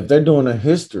 If they're doing a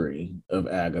history of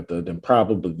Agatha, then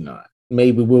probably not.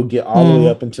 Maybe we'll get all the way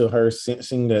up until her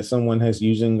sensing that someone has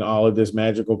using all of this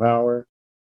magical power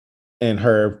and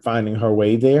her finding her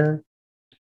way there.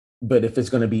 But if it's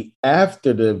going to be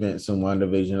after the events in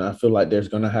WandaVision, I feel like there's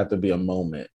going to have to be a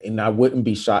moment. And I wouldn't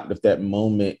be shocked if that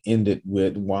moment ended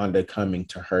with Wanda coming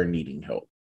to her needing help.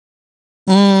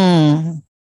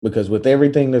 Because with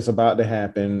everything that's about to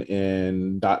happen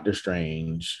in Doctor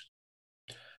Strange,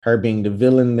 her being the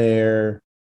villain there,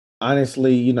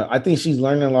 honestly, I think she's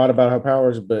learning a lot about her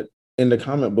powers, but in the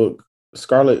comic book,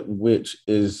 Scarlet Witch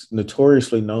is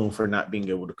notoriously known for not being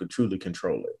able to truly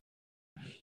control it.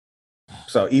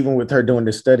 So even with her doing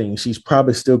this studying, she's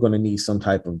probably still going to need some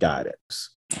type of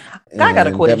guidance. And I got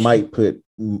a question. That might put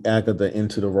Agatha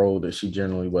into the role that she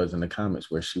generally was in the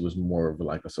comics, where she was more of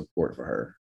like a support for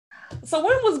her. So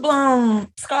when was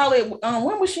Scarlet?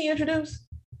 When was she introduced?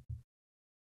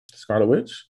 Scarlet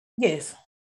Witch? Yes,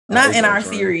 not in our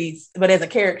series, but as a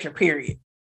character. Period.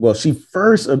 Well, she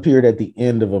first appeared at the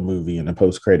end of a movie in a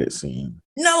post-credit scene.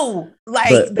 No, like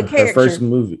the character. Her first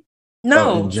movie.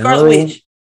 No, Scarlet Witch.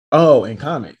 Oh, in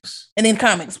comics. And in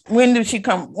comics, when did she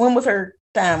come? When was her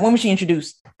time? When was she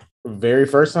introduced? Very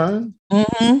first time?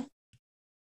 Mm-hmm.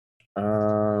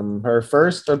 Her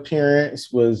first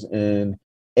appearance was in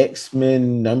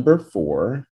X-Men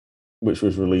 #4, which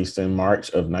was released in March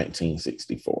of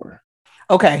 1964.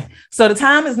 Okay, so the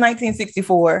time is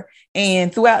 1964,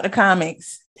 and throughout the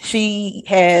comics, she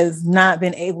has not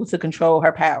been able to control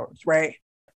her powers, right?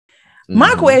 Mm-hmm.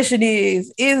 My question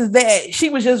is that she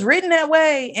was just written that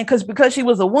way, and because she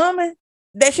was a woman,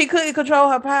 that she couldn't control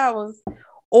her powers,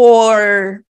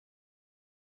 or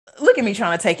look at me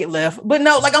trying to take it left. But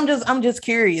no, like I'm just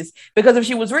curious, because if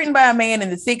she was written by a man in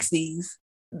the 60s,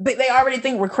 they already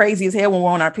think we're crazy as hell when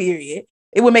we're on our period.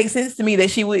 It would make sense to me that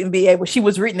she wouldn't be able. She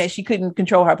was written that she couldn't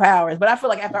control her powers, but I feel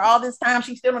like after all this time,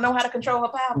 she still don't know how to control her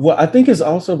powers. Well, I think it's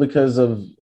also because of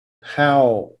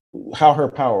how her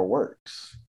power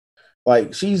works.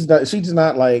 Like she's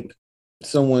not like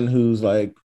someone who's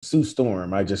like Sue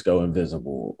Storm. I just go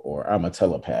invisible, or I'm a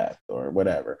telepath, or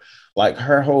whatever. Like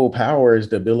her whole power is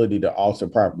the ability to alter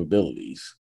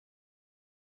probabilities,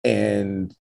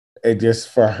 and it just,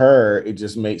 for her, it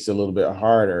just makes it a little bit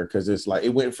harder, because it's like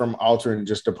it went from altering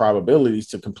just the probabilities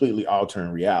to completely altering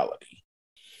reality.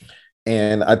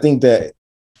 And I think that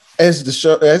as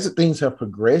things have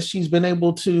progressed, she's been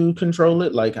able to control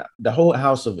it. Like the whole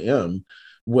House of M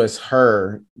was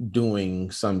her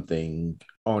doing something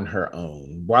on her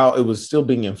own. While it was still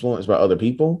being influenced by other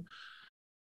people,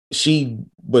 she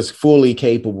was fully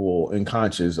capable and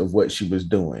conscious of what she was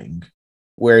doing.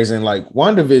 Whereas in like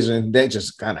WandaVision, that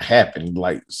just kind of happened.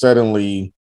 Like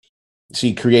suddenly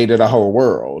she created a whole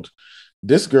world.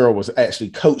 This girl was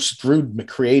actually coached through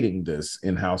creating this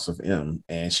in House of M,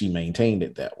 and she maintained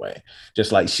it that way.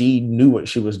 Just like she knew what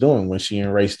she was doing when she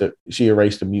erased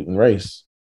the mutant race.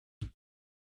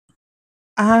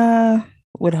 I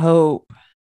would hope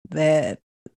that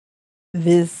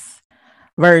this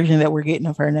version that we're getting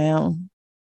of her now,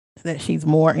 that she's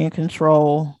more in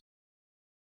control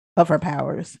of her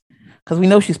powers, because we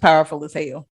know she's powerful as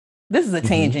hell. This is a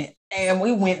tangent, and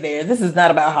we went there. This is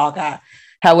not about Hawkeye.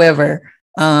 However,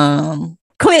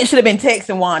 Clint should have been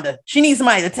texting Wanda. She needs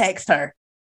somebody to text her.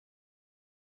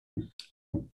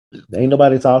 Ain't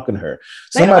nobody talking to her.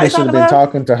 Somebody should have been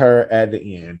talking to her at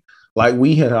the end. Like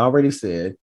we had already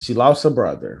said, she lost her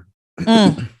brother.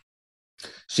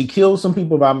 She killed some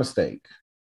people by mistake.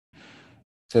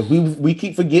 So we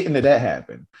keep forgetting that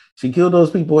happened. She killed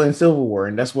those people in Civil War,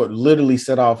 and that's what literally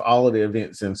set off all of the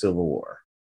events in Civil War.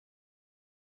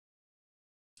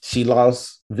 She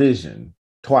lost Vision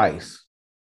twice.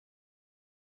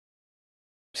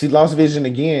 She lost Vision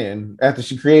again after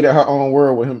she created her own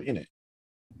world with him in it.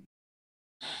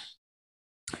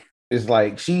 It's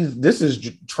like this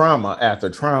is trauma after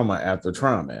trauma after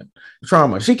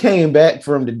trauma. She came back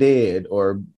from the dead,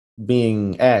 or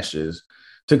being ashes,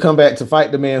 to come back to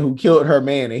fight the man who killed her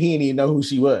man, and he didn't even know who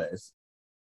she was.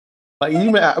 Like,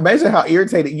 you imagine how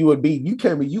irritated you would be. You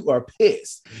came in, you are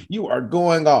pissed. You are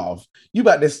going off. You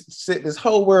about to set this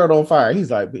whole world on fire.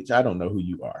 He's like, bitch, I don't know who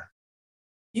you are.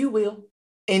 You will.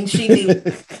 And she knew.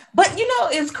 But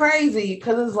it's crazy,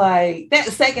 because it's like that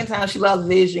second time she lost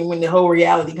Vision, when the whole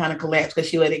reality kind of collapsed because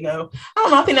she let it go. I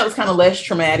don't know. I think that was kind of less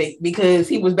traumatic, because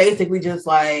he was basically just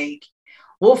like,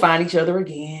 we'll find each other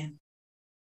again.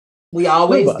 We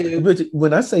always do. But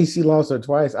when I say she lost her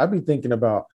twice, I be thinking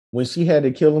about when she had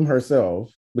to kill him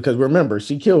herself, because remember,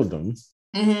 she killed them.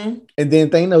 And then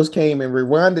Thanos came and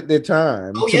rewinded the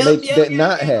time to make that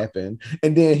not happen.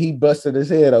 And then he busted his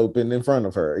head open in front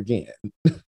of her again.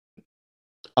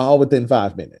 All within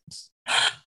 5 minutes.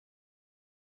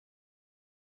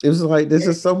 It was like, this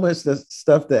is so much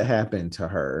stuff that happened to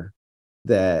her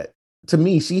that, to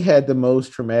me, she had the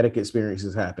most traumatic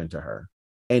experiences happen to her.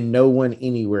 And no one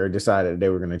anywhere decided they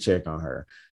were going to check on her.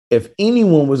 If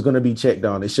anyone was going to be checked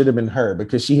on, it should have been her,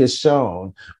 because she has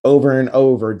shown over and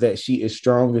over that she is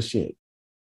strong as shit.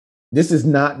 This is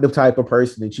not the type of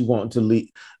person that you want to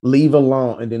leave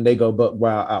alone and then they go buck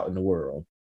wild out in the world.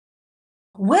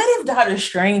 What if Doctor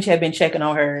Strange had been checking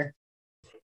on her?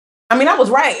 I mean, I was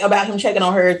right about him checking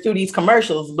on her through these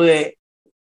commercials, but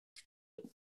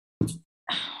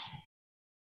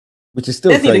which is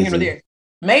still crazy.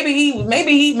 Maybe he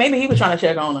was trying to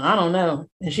check on her. I don't know,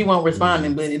 and she won't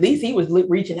responding. But at least he was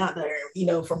reaching out to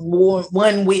her, from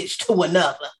one witch to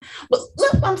another. But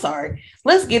look, I'm sorry.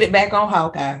 Let's get it back on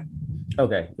Hawkeye.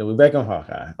 Okay, so we're back on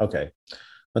Hawkeye. Okay.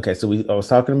 So I was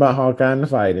talking about Hawkeye and the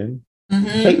fighting.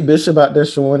 Kate Bishop out there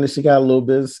showing that she got a little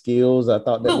bit of skills. I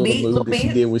thought that little move that she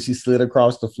did when she slid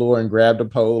across the floor and grabbed a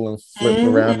pole and flipped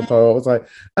around the pole. I was like,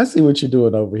 I see what you're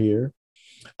doing over here.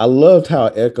 I loved how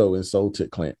Echo insulted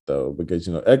Clint, though, because,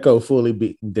 Echo fully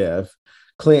beaten deaf,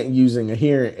 Clint using a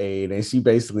hearing aid, and she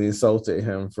basically insulted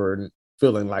him for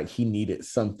feeling like he needed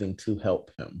something to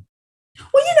help him.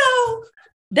 Well,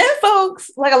 deaf folks,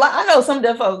 like I know some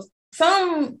deaf folks,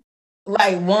 some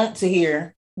want to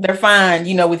hear. They're fine,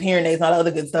 with hearing aids and all the other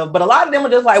good stuff. But a lot of them are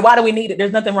just like, why do we need it?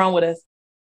 There's nothing wrong with us.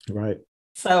 Right.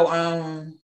 So,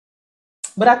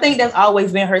 but I think that's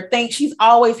always been her thing. She's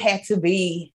always had to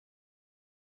be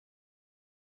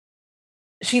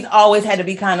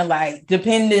kind of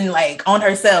dependent on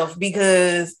herself,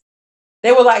 because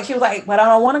she was like, but I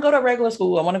don't want to go to a regular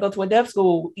school. I want to go to a deaf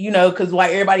school, because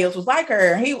everybody else was like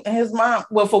her. He and his mom,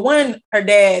 well, for one, her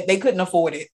dad, they couldn't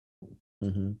afford it,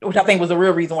 which I think was the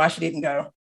real reason why she didn't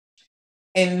go.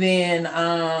 And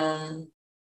then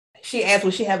she asked,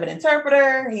 would she have an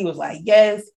interpreter? He was like,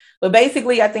 yes. But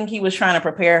basically, I think he was trying to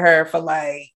prepare her for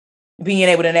being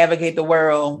able to navigate the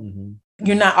world.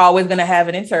 You're not always going to have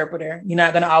an interpreter. You're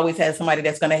not going to always have somebody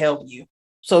that's going to help you.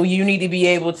 So you need to be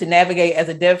able to navigate as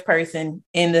a deaf person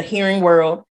in the hearing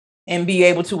world and be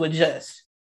able to adjust,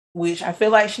 which I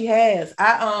feel like she has.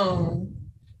 I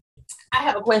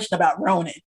have a question about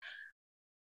Ronan.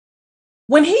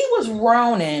 When he was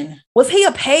Ronan, was he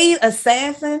a paid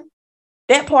assassin?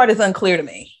 That part is unclear to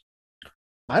me.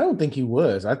 I don't think he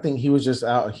was. I think he was just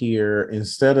out here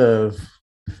instead of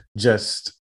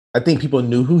just, I think people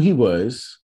knew who he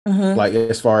was.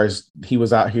 As far as he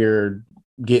was out here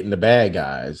getting the bad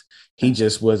guys, he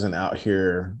just wasn't out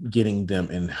here getting them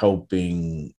and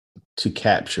helping to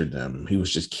capture them. He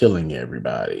was just killing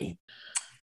everybody.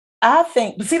 I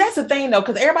think, see, that's the thing though,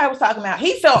 because everybody was talking about,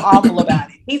 he felt awful about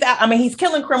it. He's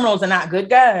killing criminals and not good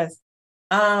guys.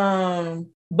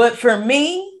 But for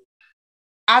me,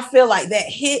 I feel like that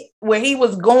hit where he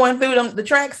was going through the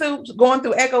tracksuits, going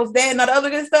through Echo's dad and all the other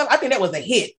good stuff, I think that was a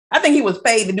hit. I think he was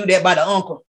paid to do that by the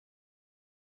uncle.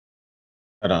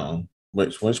 I don't know.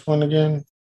 Which one again?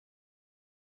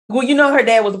 Well, her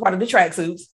dad was a part of the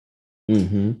tracksuits.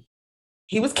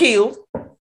 He was killed,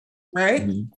 right?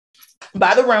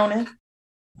 By the Ronin.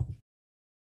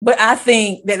 But I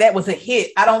think that was a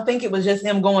hit. I don't think it was just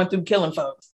him going through killing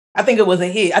folks. I think it was a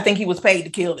hit. I think he was paid to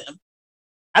kill them.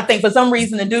 I think for some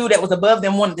reason the dude that was above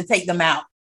them wanted to take them out.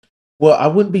 Well, I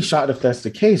wouldn't be shocked if that's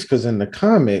the case, because in the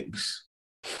comics,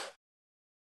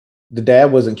 the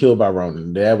dad wasn't killed by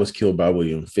Ronan. The dad was killed by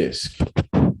William Fisk.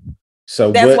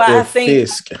 So that's what if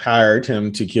Fisk hired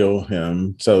him to kill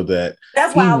him so that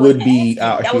he would be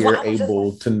out here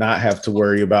able to not have to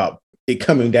worry about it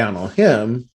coming down on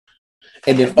him.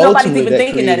 And then nobody's even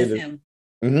thinking that is him.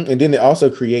 And then it also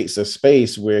creates a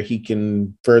space where he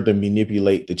can further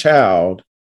manipulate the child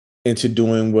into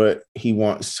doing what he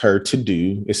wants her to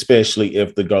do, especially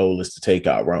if the goal is to take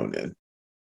out Ronan.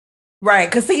 Right.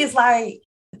 Because see, it's like,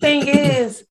 the thing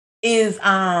is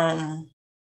now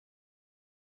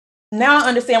I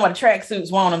understand why the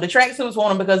tracksuits want him. The tracksuits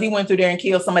want him because he went through there and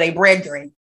killed some of their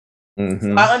brethren.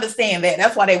 So I understand that.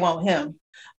 That's why they want him.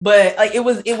 But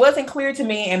it wasn't clear to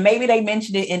me, and maybe they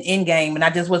mentioned it in Endgame, and I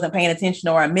just wasn't paying attention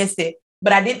or I missed it.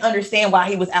 But I didn't understand why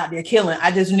he was out there killing.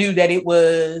 I just knew that it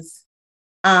was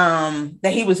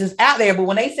that he was just out there. But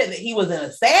when they said that he was an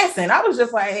assassin, I was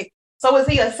just like, so is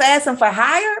he assassin for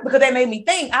hire? Because that made me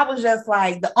think. I was just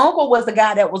like, the uncle was the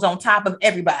guy that was on top of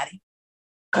everybody.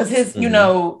 Because his,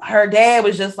 her dad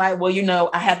was just like, well,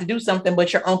 I have to do something,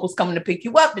 but your uncle's coming to pick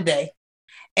you up today.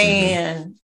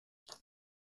 And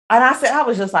I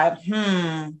was just like,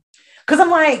 because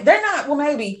I'm like, they're not,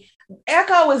 maybe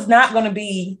Echo is not going to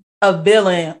be a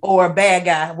villain or a bad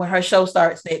guy when her show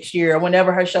starts next year or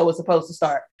whenever her show is supposed to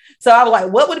start. So I was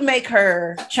like, what would make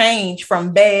her change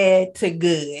from bad to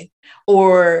good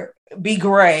or be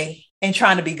gray and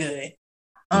trying to be good?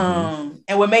 And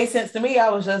what made sense to me, I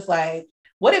was just like,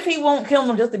 what if he won't kill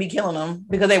them just to be killing them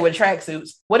because they were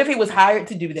tracksuits? What if he was hired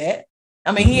to do that?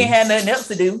 I mean, he ain't had nothing else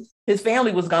to do. His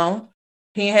family was gone.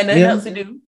 He ain't had nothing else to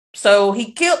do. So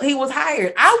he was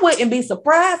hired. I wouldn't be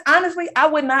surprised. Honestly, I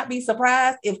would not be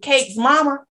surprised if Kate's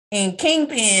mama and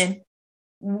Kingpin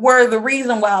were the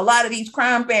reason why a lot of these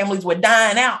crime families were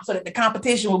dying out, so that the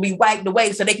competition will be wiped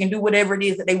away so they can do whatever it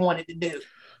is that they wanted to do.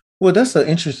 Well, that's an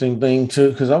interesting thing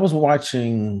too, because I was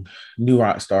watching New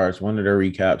Rock Stars, one of their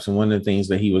recaps, and one of the things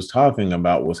that he was talking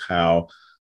about was how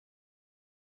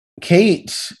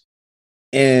Kate's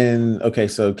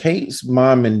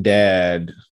mom and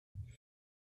dad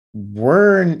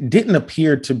didn't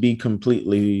appear to be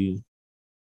completely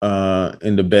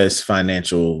in the best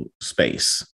financial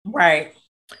space. Right.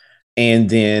 And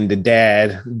then the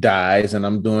dad dies, and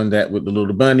I'm doing that with the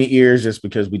little bunny ears just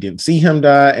because we didn't see him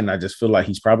die, and I just feel like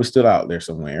he's probably still out there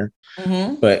somewhere.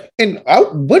 Mm-hmm.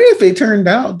 What if it turned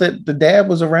out that the dad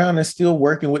was around and still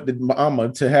working with the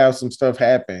mama to have some stuff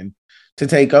happen to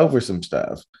take over some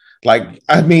stuff? Like,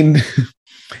 I mean,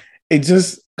 it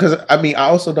just because I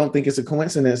also don't think it's a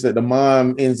coincidence that the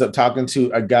mom ends up talking to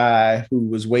a guy who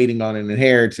was waiting on an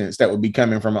inheritance that would be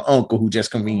coming from an uncle who just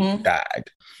conveniently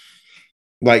died.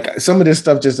 Like, some of this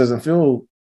stuff just doesn't feel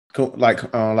like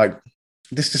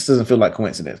this just doesn't feel like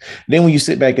coincidence. Then when you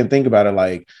sit back and think about it,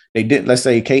 like let's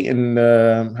say Kate and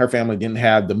her family didn't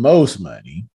have the most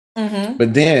money,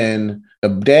 but then the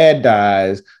dad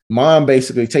dies, mom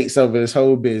basically takes over this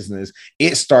whole business.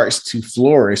 It starts to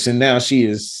flourish, and now she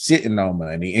is sitting on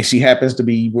money, and she happens to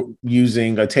be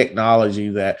using a technology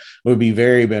that would be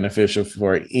very beneficial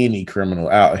for any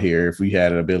criminal out here if we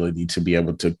had an ability to be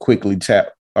able to quickly track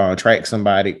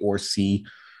somebody or see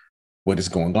what is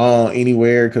going on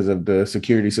anywhere because of the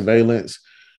security surveillance.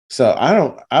 So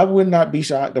I would not be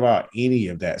shocked about any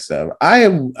of that stuff. I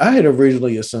had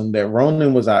originally assumed that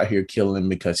Ronan was out here killing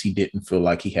because he didn't feel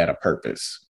like he had a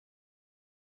purpose.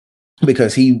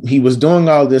 Because he was doing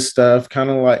all this stuff, kind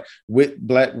of like with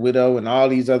Black Widow and all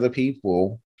these other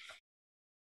people.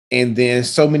 And then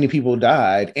so many people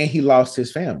died and he lost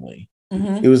his family.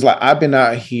 It was like, I've been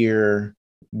out here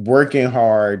working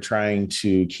hard, trying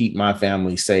to keep my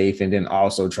family safe, and then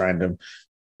also trying to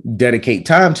dedicate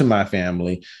time to my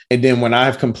family. And then when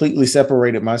I've completely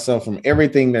separated myself from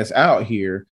everything that's out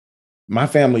here, my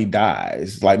family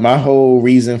dies. Like, my whole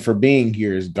reason for being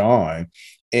here is gone.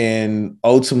 And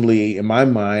ultimately, in my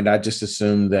mind, I just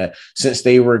assumed that since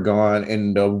they were gone,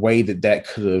 and the way that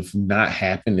could have not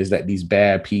happened is that these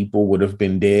bad people would have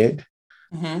been dead.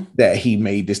 That he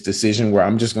made this decision where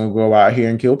I'm just going to go out here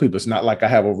and kill people. It's not like I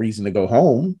have a reason to go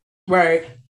home. Right.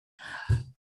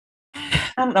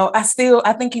 I don't know. I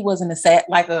think he was an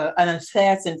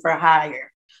assassin for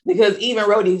hire, because even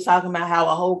Rhodey's talking about how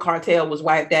a whole cartel was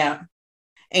wiped out.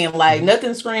 And like,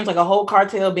 nothing screams like a whole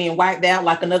cartel being wiped out,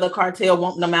 like another cartel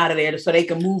wanting them out of there so they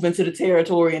can move into the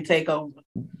territory and take over.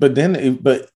 But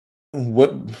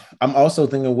what I'm also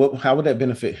thinking, how would that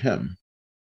benefit him?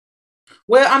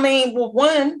 Well, I mean,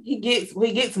 one, he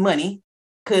gets money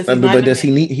because but does he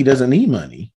need? He doesn't need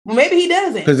money. Well, maybe he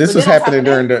doesn't, because this was happening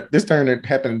during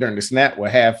the snap where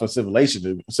half of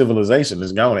civilization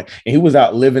is gone, and he was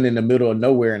out living in the middle of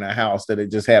nowhere in a house that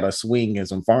it just had a swing and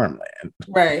some farmland.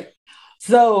 Right.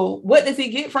 So what does he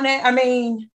get from that? I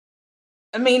mean,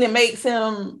 it makes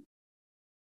him.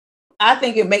 I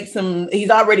think it makes him. He's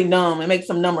already numb. It makes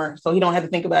him number, so he don't have to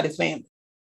think about his family.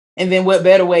 And then what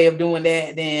better way of doing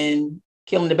that than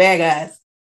killing the bad guys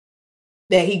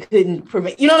that he couldn't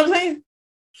prevent? You know what I'm saying?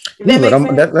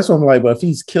 That's what I'm like. But if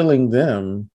he's killing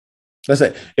them, let's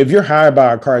say if you're hired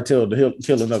by a cartel to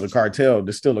kill another cartel,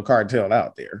 there's still a cartel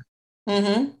out there.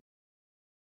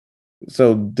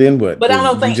 So then what? But I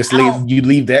don't think you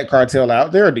leave that cartel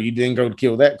out there, or do you then go to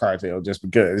kill that cartel just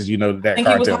because you know that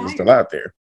cartel is still out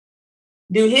there?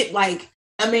 Do hitmen?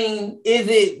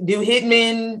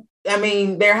 I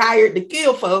mean, they're hired to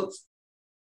kill folks,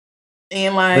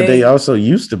 and but they also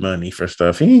use the money for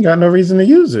stuff. He ain't got no reason to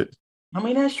use it. I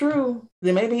mean, that's true.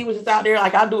 Then maybe he was just out there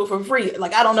like, I'll do it for free.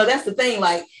 Like, I don't know. That's the thing.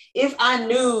 Like, if I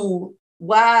knew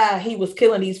why he was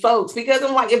killing these folks, because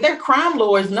I'm like, if they're crime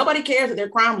lords, nobody cares that they're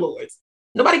crime lords.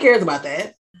 Nobody cares about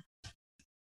that.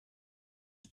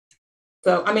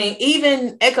 So, I mean,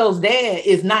 even Echo's dad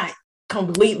is not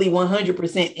completely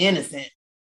 100% innocent.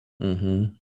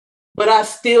 But I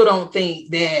still don't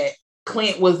think that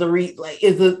Clint was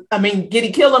did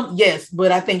he kill him? Yes,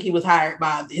 but I think he was hired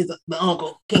by the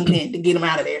uncle Kingpin to get him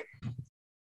out of there.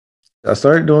 I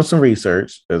started doing some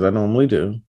research, as I normally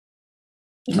do.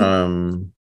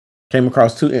 Came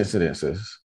across two incidences.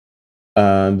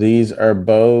 These are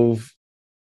both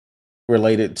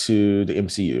related to the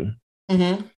MCU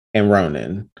and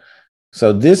Ronin.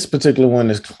 So this particular one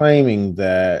is claiming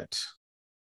that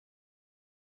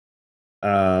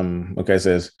it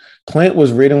says Clint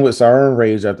was ridden with sorrow and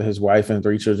rage after his wife and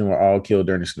 3 children were all killed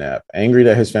during the snap. Angry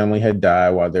that his family had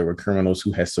died while there were criminals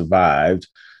who had survived,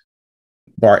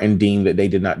 Barton deemed that they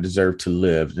did not deserve to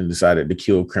live and decided to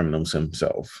kill criminals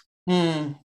himself.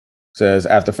 Says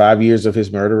after 5 years of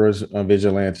his murderous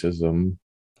vigilantism,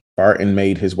 Barton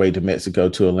made his way to Mexico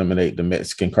to eliminate the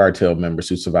Mexican cartel members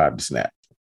who survived the snap.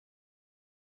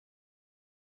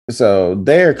 So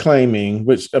they're claiming,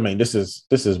 which I mean, this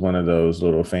is one of those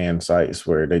little fan sites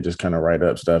where they just kind of write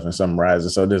up stuff and summarize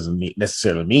it. So it doesn't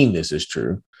necessarily mean this is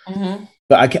true.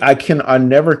 But I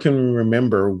never can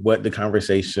remember what the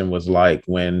conversation was like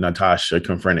when Natasha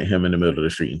confronted him in the middle of the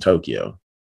street in Tokyo.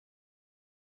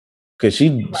 Because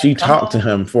she talked to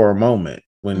him for a moment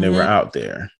when they were out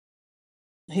there.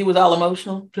 He was all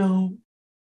emotional. Don't.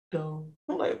 I'm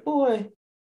like, boy,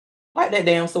 wipe that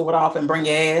damn sword off and bring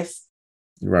your ass.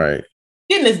 Right.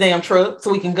 Get in this damn truck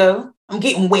so we can go. I'm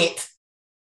getting wet.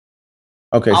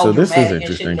 Okay, so this is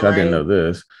interesting. I didn't know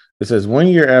this. It says 1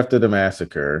 year after the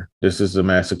massacre, this is the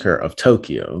massacre of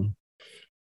Tokyo.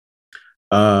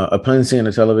 Upon seeing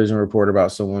a television report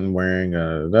about someone wearing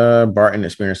Barton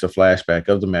experienced a flashback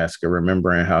of the massacre,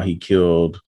 remembering how he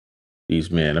killed these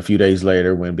men. A few days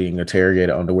later, when being interrogated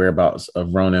on the whereabouts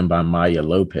of Ronin by Maya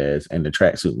Lopez and the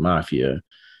Tracksuit Mafia.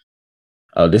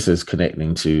 Oh, this is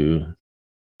connecting to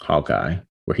Hawkeye,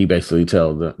 where he basically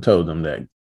told them that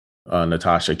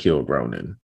Natasha killed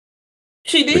Ronin.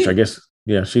 She did. Which I guess,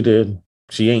 yeah, she did.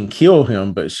 She ain't kill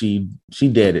him, but she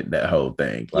did it, that whole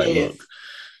thing. Like, look,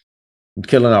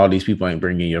 killing all these people ain't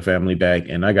bringing your family back,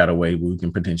 and I got a way we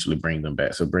can potentially bring them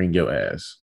back. So bring your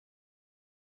ass.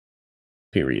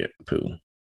 Period. Pooh.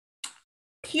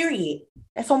 Period.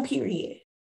 That's on period.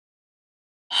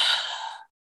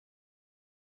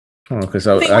 Oh, because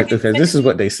this is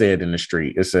what they said in the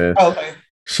street. It said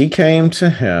she came to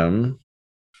him,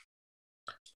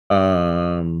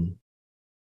 and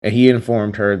he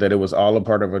informed her that it was all a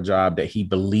part of a job that he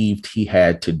believed he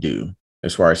had to do,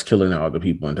 as far as killing all the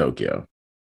people in Tokyo.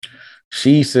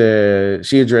 She said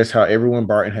she addressed how everyone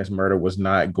Barton has murdered was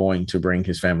not going to bring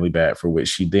his family back, for which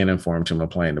she then informed him a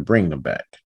plan to bring them back.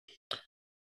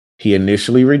 He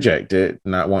initially rejected,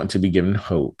 not wanting to be given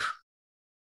hope.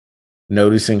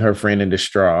 Noticing her friend in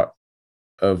distraught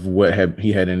of what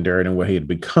he had endured and what he had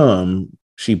become,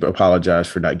 she apologized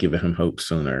for not giving him hope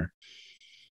sooner.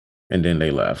 And then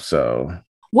they left. So,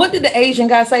 what did the Asian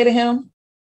guy say to him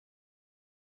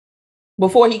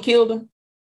before he killed him?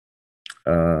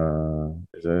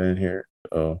 Is that in here?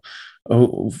 Oh,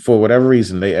 for whatever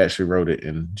reason, they actually wrote it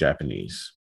in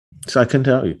Japanese. So I couldn't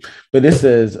tell you. But this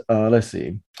says, let's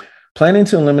see. Planning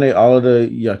to eliminate all of the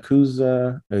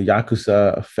Yakuza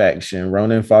faction,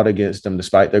 Ronin fought against them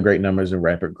despite their great numbers and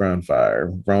rapid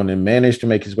gunfire. Ronin managed to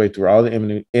make his way through all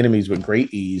the enemies with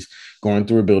great ease, going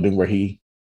through a building where he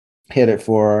headed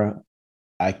for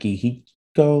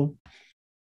Akihiko.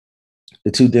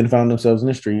 The two then found themselves in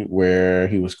the street where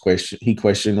he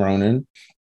questioned Ronin.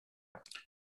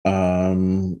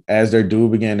 As their duel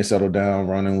began to settle down,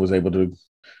 Ronin was able to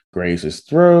graze his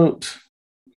throat.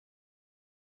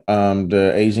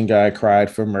 The Asian guy cried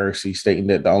for mercy, stating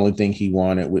that the only thing he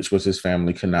wanted, which was his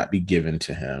family, could not be given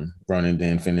to him. Ronin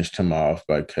then finished him off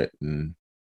by killing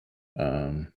him.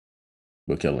 So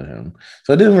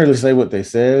I didn't really say what they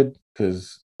said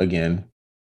because, again,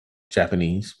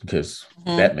 Japanese, because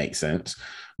that makes sense.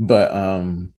 But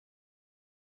and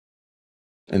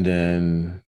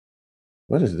then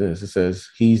what is this? It says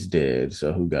he's dead.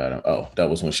 So who got him? Oh, that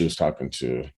was when he was talking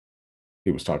to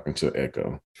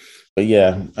Echo. But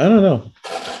yeah, I don't know.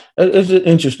 It's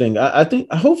interesting. I think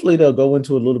hopefully they'll go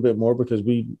into a little bit more because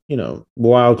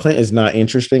while Clint is not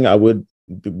interesting, I would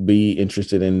be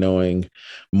interested in knowing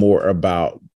more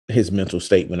about his mental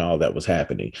state when all that was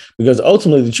happening, because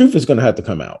ultimately the truth is going to have to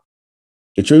come out.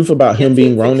 The truth about him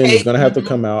being Ronin is going to have to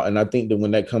come out. And I think that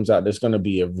when that comes out, there's going to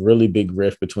be a really big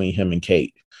rift between him and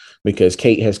Kate, because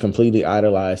Kate has completely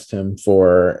idolized him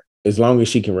for as long as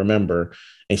she can remember.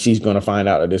 And she's going to find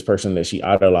out that this person that she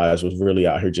idolized was really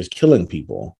out here just killing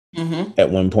people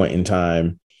at one point in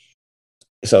time.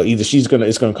 So either it's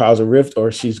going to cause a rift,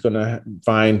 or she's going to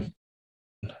find,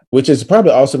 which is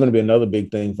probably also going to be another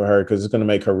big thing for her, because it's going to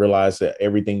make her realize that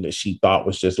everything that she thought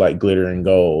was just like glitter and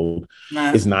gold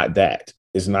is not that.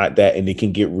 It's not that. And it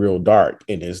can get real dark.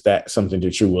 And is that something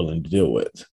that you're willing to deal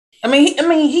with? I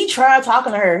mean, he tried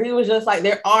talking to her. He was just like,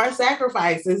 there are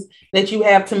sacrifices that you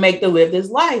have to make to live this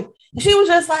life. And she was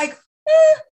just like,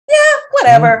 yeah,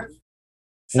 whatever.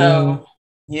 So,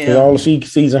 yeah. All she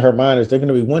sees in her mind is they're going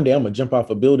to be one day I'm going to jump off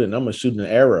a building and I'm going to shoot an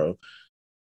arrow.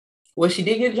 Well, she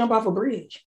did get to jump off a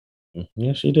bridge.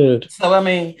 Yeah, she did. So, I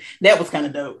mean, that was kind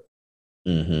of dope.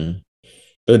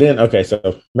 But then, okay,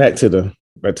 so back to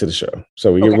the show.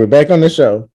 So we're back on the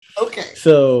show. Okay.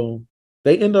 So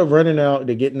They end up running out.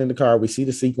 They're getting in the car. We see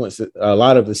the sequence, a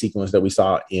lot of the sequence that we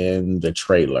saw in the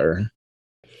trailer.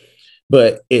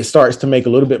 But it starts to make a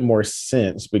little bit more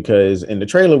sense because in the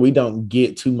trailer, we don't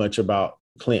get too much about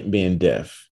Clint being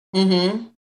deaf. Mm-hmm.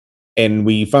 And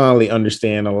we finally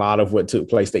understand a lot of what took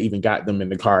place that even got them in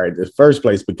the car in the first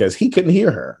place because he couldn't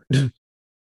hear her.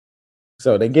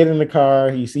 So they get in the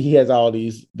car. You see, he has all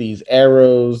these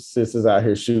arrows. Sis is out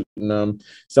here shooting them.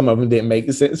 Some of them didn't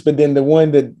make sense, but then the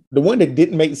one that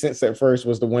didn't make sense at first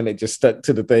was the one that just stuck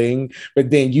to the thing.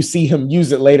 But then you see him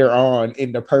use it later on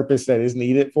in the purpose that is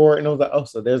needed for it. And I was like, oh,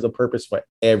 so there's a purpose for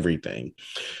everything.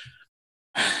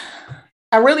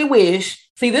 I really wish.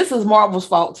 See, this is Marvel's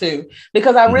fault too,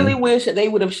 because I really wish that they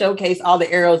would have showcased all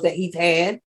the arrows that he's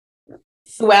had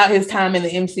throughout his time in the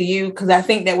MCU, because I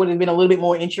think that would have been a little bit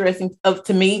more interesting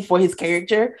to me for his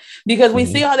character, because we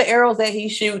see all the arrows that he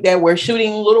shoot that were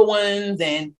shooting little ones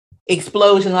and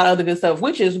explosions and all other good stuff,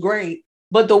 which is great.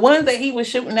 But the ones that he was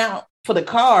shooting out for the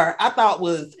car, I thought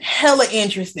was hella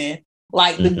interesting.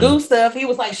 Like the goose stuff, he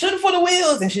was like, shoot it for the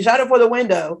wheels, and she shot it for the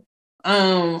window.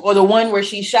 Or the one where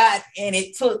she shot and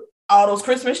it took all those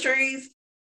Christmas trees.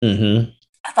 I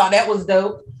thought that was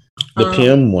dope. The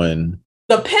Pym one.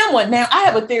 The Pym one. Now, I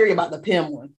have a theory about the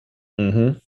Pym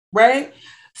one. Right?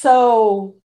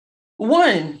 So,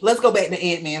 one, let's go back to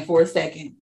Ant-Man for a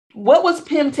second. What was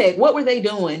Pym Tech? What were they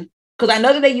doing? Because I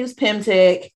know that they used Pym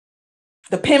Tech,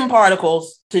 the Pym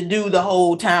particles, to do the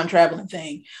whole time traveling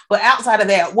thing. But outside of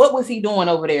that, what was he doing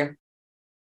over there?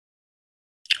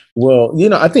 Well,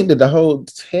 I think that the whole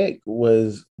tech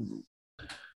was,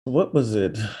 what was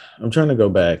it? I'm trying to go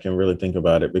back and really think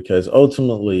about it, because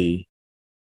ultimately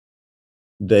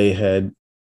they could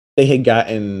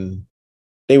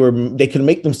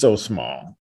make themselves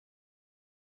small.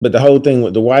 But the whole thing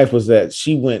with the wife was that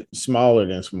she went smaller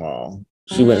than small.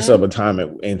 She went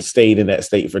subatomic and stayed in that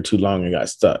state for too long and got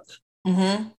stuck.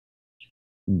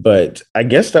 But I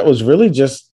guess that was really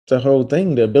just the whole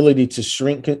thing, the ability to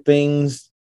shrink things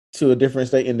to a different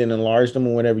state and then enlarge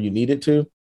them whenever you needed to.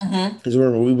 Because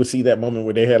remember, we would see that moment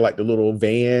where they had like the little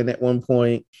van at one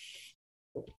point,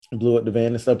 blew up the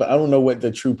van and stuff, but I don't know what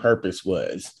the true purpose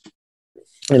was.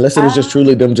 Unless it was just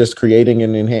truly them just creating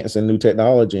and enhancing new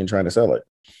technology and trying to sell it.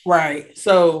 Right.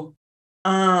 So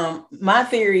my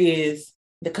theory is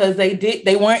because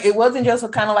it wasn't just a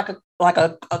kind of like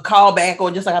a callback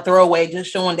or just like a throwaway, just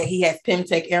showing that he has Pym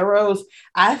Tech arrows.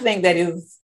 I think that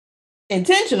is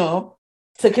intentional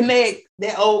to connect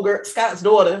that old girl, Scott's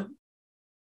daughter,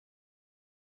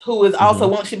 who is also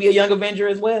wants to be a young Avenger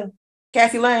as well,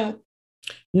 Cassie Lang.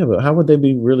 Yeah, but how would they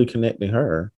be really connecting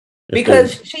her?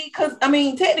 Because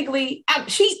technically,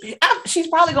 she's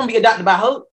probably gonna be adopted by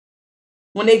Hope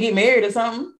when they get married or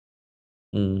something.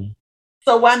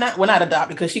 So why not? Well, not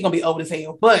adopted, because she's gonna be old as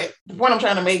hell. But the point I'm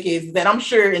trying to make is that I'm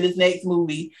sure in this next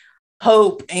movie,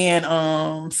 Hope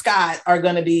and Scott are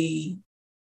gonna be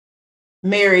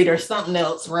married or something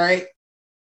else, right?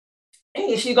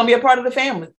 And she's gonna be a part of the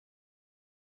family.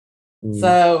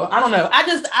 So I don't know.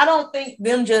 I don't think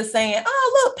them just saying,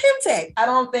 "Oh, look, Pym Tech." I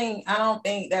don't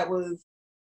think that was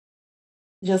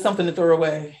just something to throw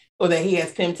away, or that he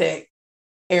has Pym Tech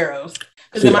arrows.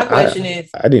 Because my question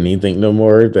is, I didn't even think no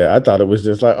more of that. I thought it was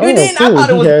just like, cool, he has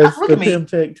the Pym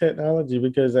Tech technology,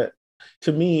 because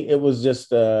to me it was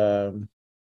just.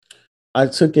 I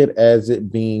took it as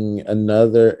it being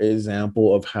another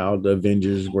example of how the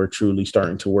Avengers were truly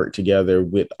starting to work together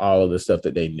with all of the stuff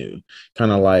that they knew.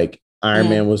 Kind of like Iron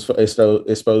Man was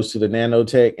exposed to the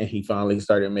nanotech, and he finally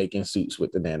started making suits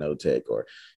with the nanotech. Or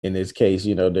in this case,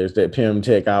 there's that Pym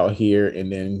Tech out here,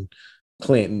 and then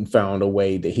Clinton found a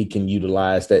way that he can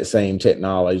utilize that same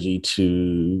technology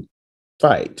to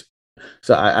fight.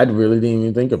 So I really didn't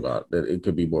even think about that. It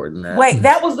could be more than that. Wait,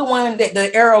 that was the one that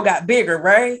the arrow got bigger,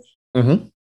 right?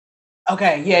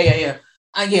 Okay, yeah.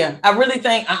 I really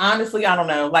think, honestly, I don't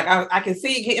know. Like, I can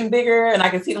see it getting bigger, and I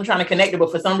can see them trying to connect it, but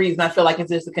for some reason, I feel like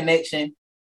it's just a connection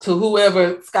to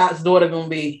whoever Scott's daughter gonna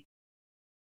be.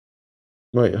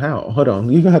 Wait, how? Hold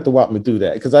on, you're gonna have to walk me through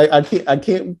that, because I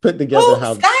can't put together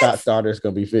how Scott's daughter is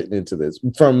gonna be fitting into this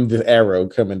from the arrow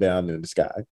coming down in the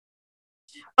sky.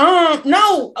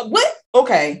 No, what?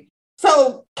 Okay,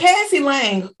 so Cassie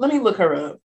Lang, let me look her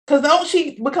up, because don't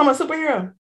she become a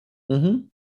superhero? Who?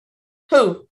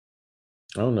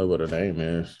 I don't know what her name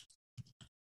is.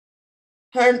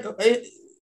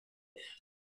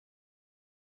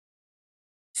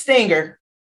 Stinger.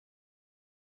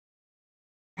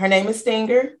 Her name is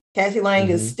Stinger. Cassie Lang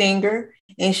is Stinger,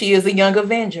 and she is a young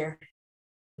Avenger.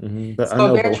 But so I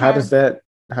know, but how does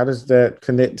that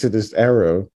connect to this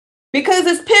arrow? Because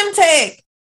it's Pym Tech.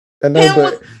 I know,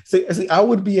 but see, I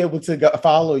would be able to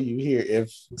follow you here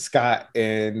if Scott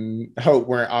and Hope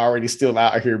weren't already still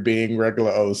out here being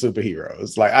regular old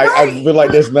superheroes. Like I feel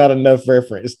like there's not enough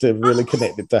reference to really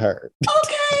connect it to her.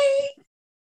 Okay.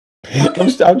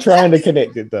 I'm trying to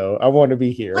connect it though. I want to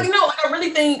be here. But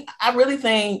I really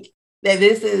think that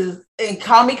this is, and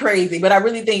call me crazy, but I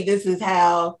really think this is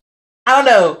how, I don't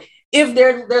know, if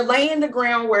they're laying the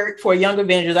groundwork for Young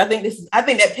Avengers. I think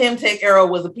that Femtech era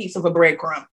was a piece of a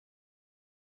breadcrumb.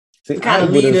 See, I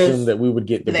would assume that we would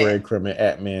get the breadcrumb in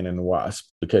Ant-Man and the Wasp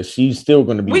because she's still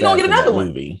going to be back in that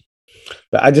movie.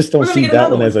 But I just don't see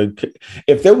that one as a.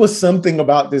 If there was something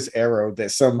about this arrow that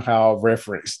somehow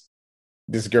referenced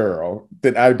this girl,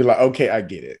 then I'd be like, okay, I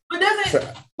get it.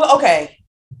 But okay,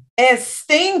 as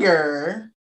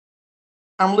Stinger,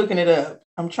 I'm looking it up.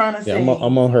 I'm trying to say. I'm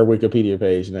on her Wikipedia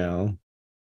page now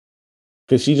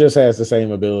because she just has the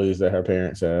same abilities that her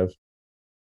parents have.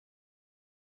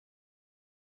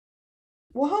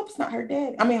 Well, Hope's not her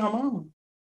dad. I mean, her mama.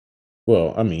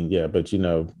 Well, I mean, yeah, but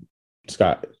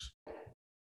Scott is.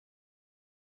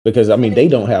 Because, I mean, they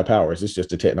don't have powers. It's just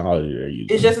the technology they're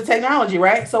using. It's just the technology,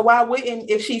 right? So why wouldn't,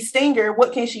 if she's Stinger,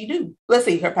 what can she do? Let's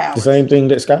see her powers. The same thing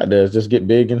that Scott does, just get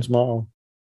big and small.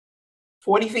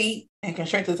 40 feet and can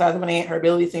shrink to the size of an ant. Her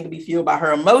abilities seem to be fueled by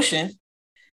her emotions.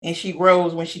 And she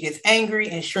grows when she gets angry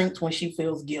and shrinks when she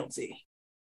feels guilty.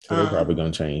 So they're probably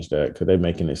going to change that because they're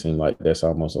making it seem like that's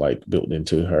almost like built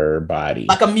into her body.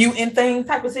 Like a mutant thing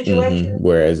type of situation. Mm-hmm.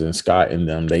 Whereas in Scott and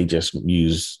them, they just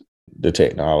use the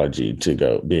technology to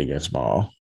go big and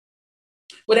small.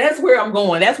 Well, that's where I'm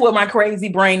going. That's where my crazy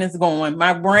brain is going.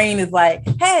 My brain is like,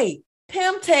 hey,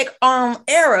 Femtech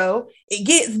arrow, it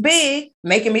gets big,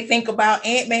 making me think about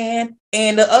Ant-Man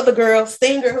and the other girl,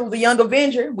 Stinger, who's a Young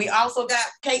Avenger. We also got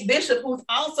Kate Bishop, who's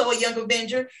also a Young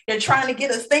Avenger. They're trying to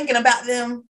get us thinking about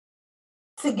them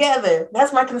together.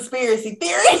 That's my conspiracy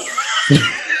theory.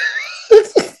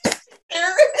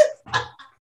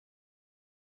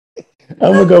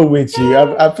 I'm gonna go with you.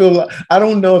 I feel like, I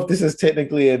don't know if this is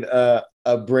technically a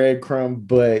breadcrumb,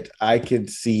 but I could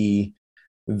see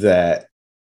that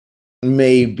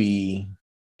maybe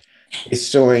it's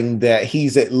showing that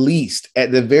he's at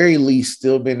the very least,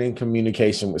 still been in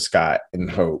communication with Scott and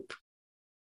Hope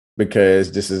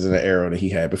because this isn't an arrow that he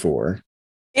had before.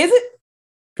 Is it?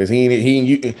 Because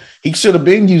he should have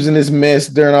been using this mess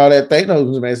during all that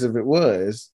Thanos mess if it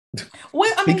was.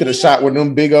 Well, I mean, he could have shot one of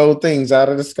them big old things out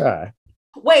of the sky.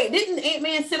 Wait, didn't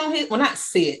Ant-Man sit on his? Well, not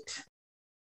sit,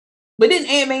 but didn't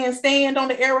Ant-Man stand on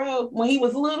the arrow when he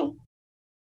was little?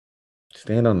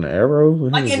 Stand on the arrow?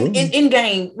 Like in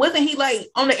game. Wasn't he like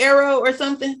on the arrow or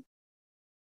something?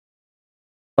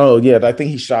 Oh, yeah. I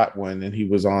think he shot one and he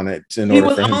was on it in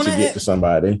order for him to get to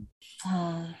somebody.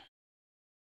 I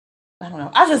don't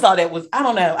know. I just thought it was, I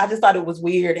don't know. I just thought it was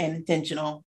weird and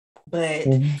intentional. But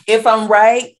if I'm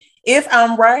right,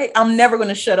 I'm never going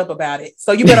to shut up about it.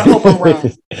 So you better hope I'm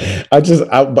wrong. I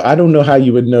don't know how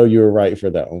you would know you were right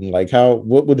for that one. Like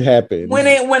what would happen when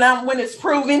it's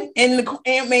proven in the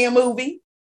Ant-Man movie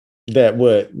that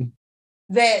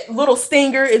little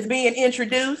Stinger is being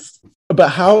introduced. But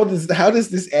how does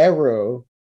this arrow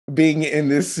being in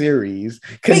this series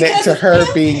connect to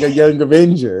her being a Young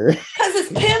Avenger? Because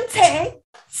it's Femtech.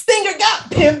 Stinger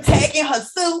got Femtech in her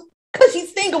suit because she's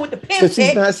Stinger with the Femtech. But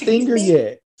she's not Stinger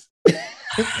yet.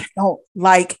 I don't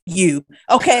like you.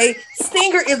 Okay,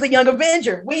 Stinger is a Young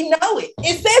Avenger. We know it.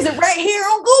 It says it right here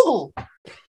on Google.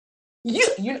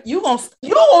 You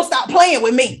won't stop playing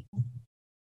with me.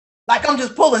 Like I'm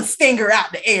just pulling Stinger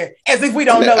out the air as if we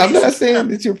don't know. I'm not saying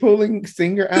that you're pulling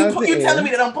Stinger out the air. You're telling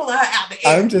me that I'm pulling her out the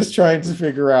air. I'm just trying to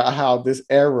figure out how this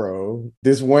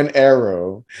one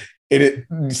arrow,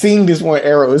 seeing this one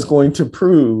arrow is going to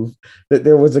prove that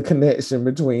there was a connection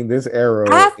between this arrow.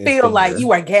 I feel like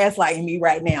you are gaslighting me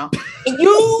right now. And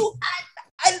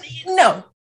no.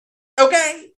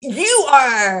 Okay? You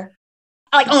are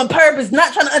like on purpose,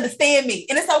 not trying to understand me.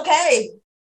 And it's okay.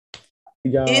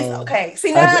 Y'all, it's okay.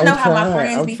 See, now I know how my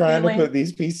friends be feeling. I'm trying to put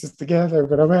these pieces together,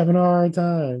 but I'm having a hard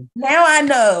time. Now I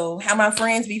know how my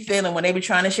friends be feeling when they be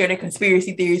trying to share their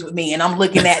conspiracy theories with me, and I'm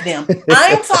looking at them.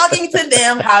 I'm talking to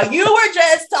them how you were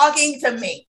just talking to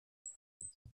me.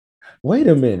 Wait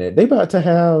a minute. They about to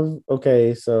have...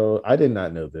 Okay, so I did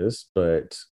not know this,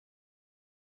 but...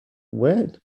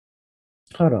 What?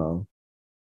 Hold on.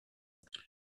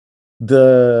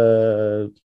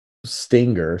 The...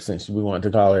 Stinger, since we want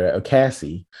to call her a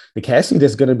Cassie, the Cassie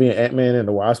that's going to be in Ant-Man and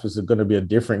the Wasp is going to be a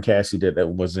different Cassie that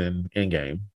was in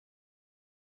Endgame.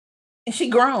 And she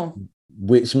grown.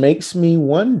 Which makes me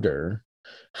wonder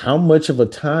how much of a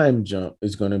time jump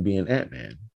is going to be in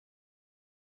Ant-Man.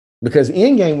 Because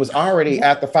Endgame was already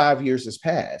after 5 years has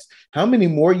passed. How many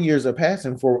more years are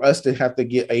passing for us to have to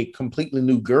get a completely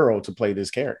new girl to play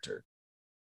this character?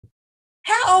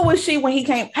 How old was she when he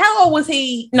came? How old was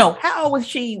he? No, how old was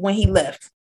she when he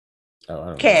left? Oh, I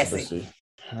don't Cassie. know. Let's see.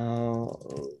 How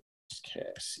old is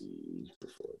Cassie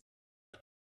before?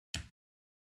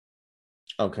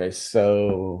 Okay,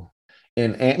 so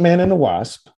in Ant-Man and the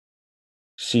Wasp,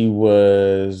 she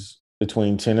was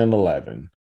between 10 and 11.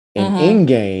 In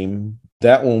Endgame,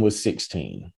 that one was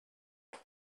 16.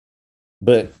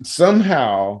 But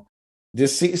somehow,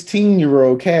 this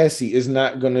 16-year-old Cassie is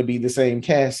not going to be the same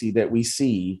Cassie that we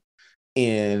see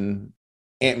in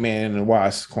Ant-Man and the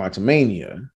Wasp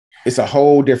Quantumania. It's a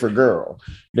whole different girl.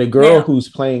 The girl who's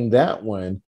playing that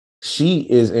one, she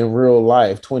is in real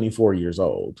life 24 years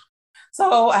old.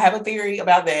 So I have a theory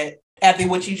about that after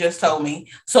what you just told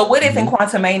me. So what if in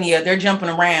Quantumania they're jumping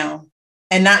around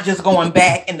and not just going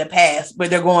back in the past, but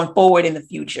they're going forward in the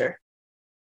future?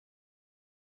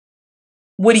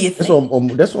 What do you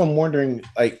think? That's what I'm wondering.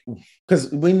 Like,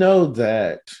 because we know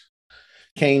that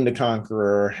Kang the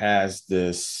Conqueror has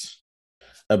this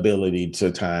ability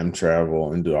to time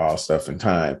travel and do all stuff in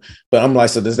time. But I'm like,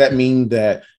 so does that mean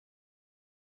that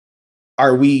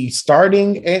are we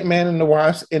starting Ant-Man and the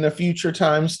Wasp in a future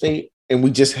time state and we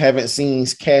just haven't seen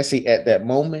Cassie at that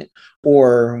moment?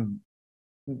 Or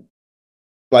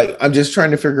like, I'm just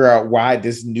trying to figure out why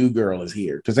this new girl is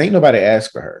here because ain't nobody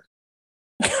asked for her.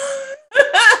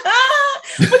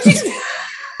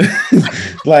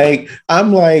 Like,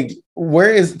 I'm like,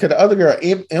 where is the other girl,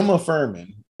 Emma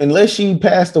Furman? Unless she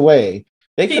passed away,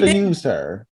 they could have used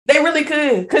her. They really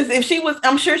could, because if she was,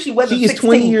 I'm sure she wasn't. She is 16.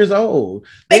 20 years old.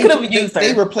 They could have used her.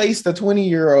 They replaced a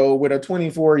 20-year-old with a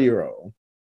 24-year-old.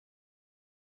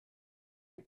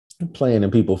 Playing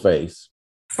in people's face.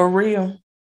 For real.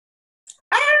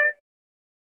 I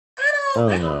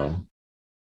don't know.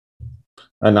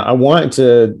 And I want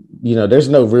to, there's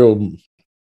no real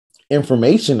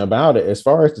information about it as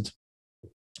far as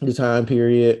the time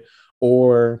period,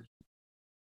 or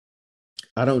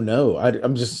I don't know.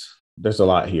 I'm just, there's a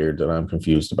lot here that I'm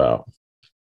confused about.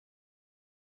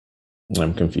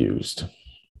 I'm confused.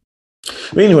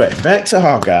 But anyway, back to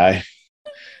Hawkeye.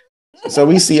 So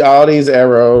we see all these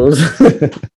arrows.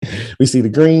 We see the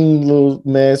green little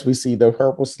mess. We see the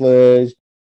purple sludge.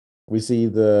 We see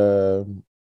the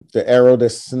arrow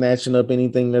that's snatching up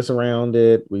anything that's around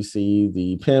it. We see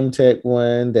the Pym-Tech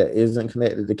one that isn't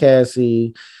connected to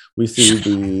Cassie. We see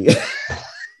the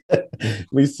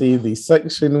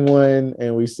suction one,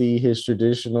 and we see his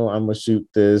traditional, I'm gonna shoot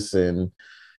this and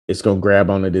it's gonna grab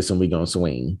onto this and we're gonna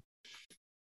swing.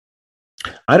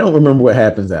 I don't remember what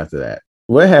happens after that.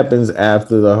 What happens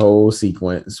after the whole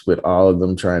sequence with all of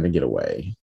them trying to get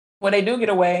away? Well, they do get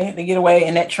away. They get away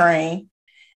in that train.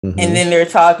 And then they're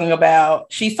talking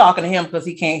about, she's talking to him because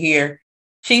he can't hear.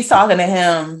 She's talking to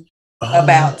him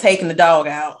about taking the dog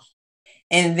out.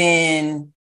 And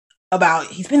then about,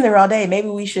 he's been there all day. Maybe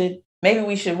we should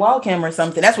walk him or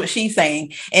something. That's what she's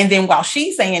saying. And then while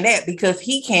she's saying that, because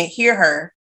he can't hear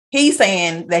her, he's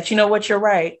saying that, you know what, you're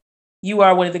right. You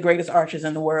are one of the greatest archers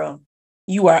in the world.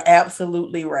 You are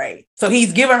absolutely right. So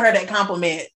he's giving her that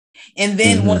compliment. And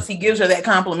then once he gives her that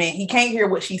compliment, he can't hear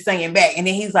what she's saying back. And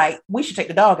then he's like, we should take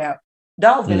the dog out.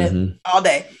 Dog's been in all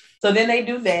day. So then they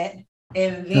do that.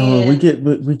 And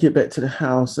then we get back to the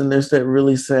house, and there's that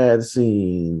really sad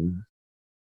scene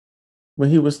when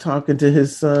he was talking to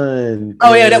his son.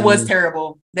 Oh, yeah, that was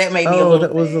terrible. That made me a little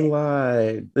that was a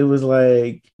lie. It was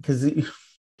like, because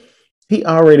he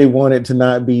already wanted to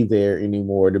not be there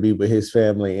anymore, to be with his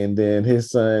family, and then his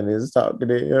son is talking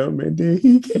to him, and then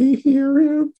he can't hear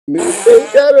him. They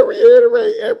gotta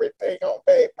reiterate everything on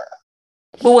paper.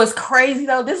 But what's crazy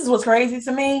though, this is what's crazy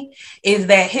to me, is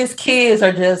that his kids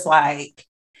are just like,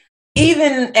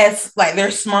 even as like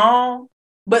they're small,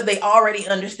 but they already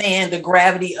understand the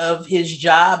gravity of his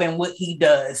job and what he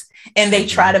does, and they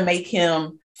try to make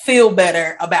him feel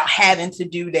better about having to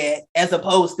do that as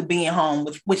opposed to being home,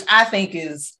 which I think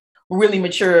is really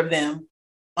mature of them.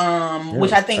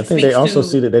 Which I think they also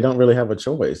see that they don't really have a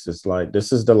choice. It's like,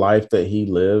 this is the life that he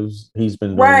lives. He's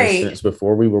been doing this since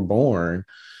before we were born.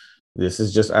 This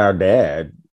is just our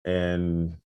dad,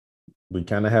 and we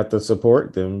kind of have to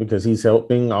support them because he's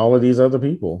helping all of these other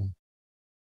people.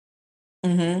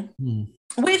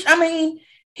 Which, I mean,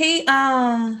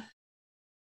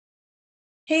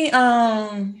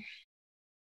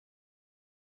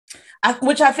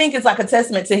 which I think is like a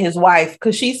testament to his wife,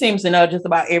 because she seems to know just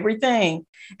about everything.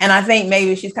 And I think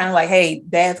maybe she's kind of like, hey,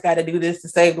 dad's got to do this to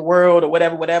save the world or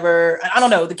whatever. I don't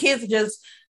know. The kids are just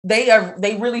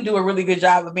they really do a really good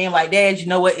job of being like, Dad, you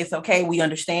know what? It's okay. We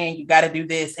understand. You got to do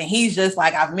this. And he's just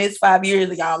like, I've missed 5 years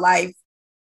of y'all life.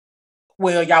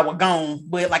 Well, y'all were gone,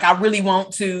 but like, I really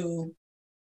want to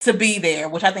be there,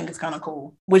 which I think is kind of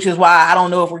cool. Which is why I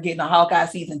don't know if we're getting a Hawkeye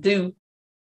season 2.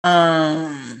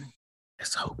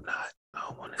 Let's hope not.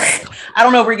 I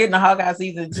don't know if we're getting a Hawkeye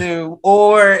season 2,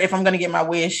 or if I'm going to get my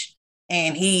wish,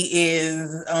 and he is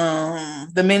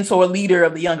the mentor leader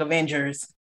of the Young Avengers.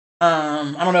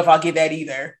 I don't know if I'll get that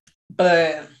either,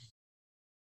 but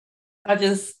I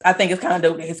think it's kind of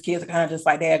dope that his kids are kind of just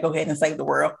like, Dad, go ahead and save the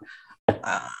world.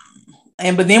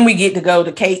 But then we get to go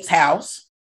to Kate's house,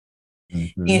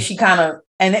 and she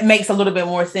and it makes a little bit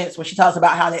more sense when she talks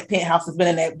about how that penthouse has been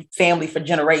in that family for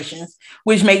generations,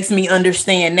 which makes me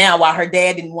understand now why her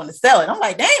dad didn't want to sell it. I'm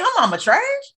like, dang, her mama trash.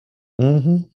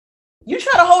 Mm-hmm. You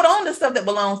try to hold on to stuff that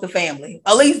belongs to family.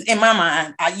 At least in my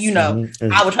mind, I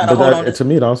would try to hold on. To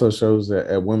me, it also shows that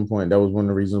at one point, that was one of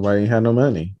the reasons why he had no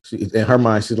money. In her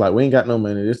mind, she's like, we ain't got no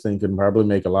money. This thing can probably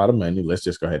make a lot of money. Let's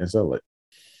just go ahead and sell it.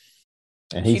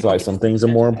 And he's like, some things are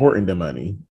more important than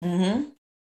money. Mm-hmm.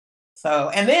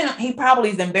 So, and then he probably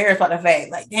is embarrassed by the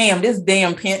fact, like, damn, this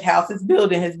damn penthouse, this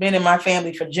building has been in my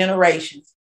family for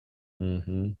generations.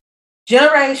 Mm-hmm.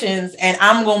 Generations, and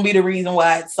I'm going to be the reason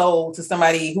why it's sold to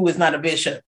somebody who is not a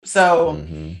bishop. So,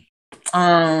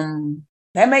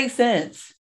 that makes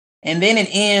sense. And then it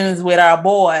ends with our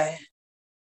boy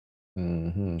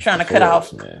trying to cut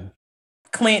off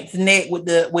Clint's neck with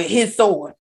his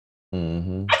sword.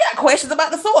 I got questions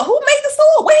about the sword. Who made the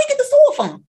sword? Where he get the sword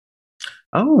from?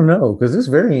 I don't know, because it's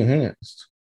very enhanced.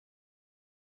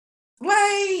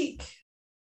 Like,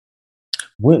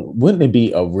 wouldn't it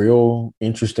be a real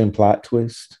interesting plot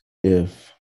twist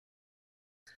if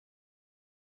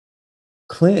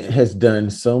Clint has done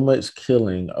so much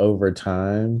killing over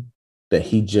time that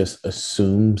he just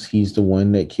assumes he's the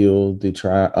one that killed the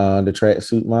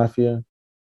tracksuit mafia,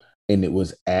 and it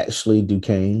was actually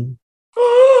Duquesne?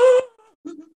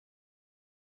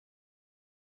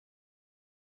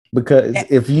 Because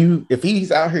if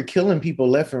he's out here killing people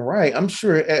left and right, I'm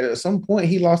sure at some point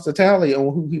he lost a tally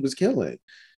on who he was killing.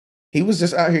 He was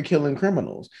just out here killing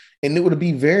criminals. And it would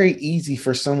be very easy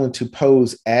for someone to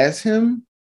pose as him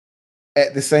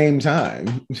at the same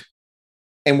time.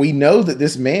 And we know that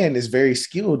this man is very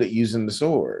skilled at using the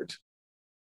sword.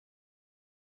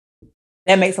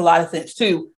 That makes a lot of sense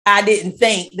too. I didn't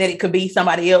think that it could be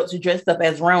somebody else who dressed up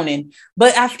as Ronin,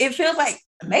 but it feels like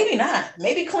maybe not.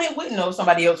 Maybe Clint wouldn't know if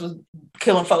somebody else was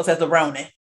killing folks as a Ronin,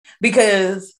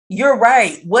 because you're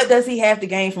right. What does he have to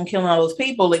gain from killing all those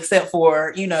people except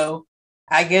for,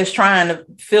 I guess trying to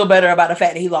feel better about the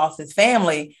fact that he lost his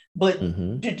family? But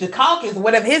the caucus,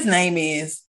 whatever his name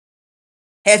is,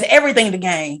 has everything to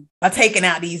gain by taking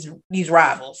out these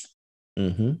rivals.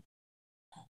 It'd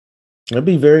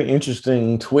be very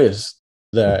interesting twist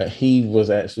that he was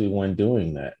actually one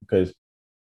doing that, because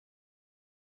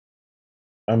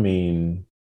I mean,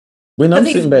 when I'm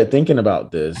sitting back thinking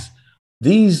about this,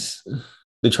 the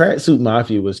tracksuit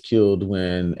mafia was killed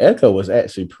when Echo was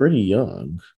actually pretty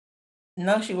young.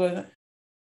 No, she wasn't.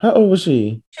 How old was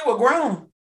she? She was grown.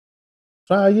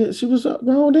 5 years. She was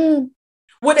grown then.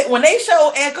 When they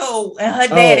show Echo and her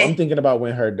daddy, I'm thinking about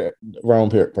when her wrong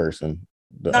person.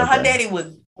 Her daddy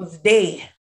was dead.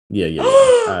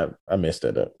 Yeah. I messed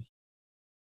that up.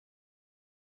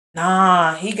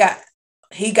 Nah, he got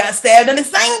stabbed in the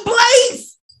same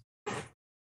place.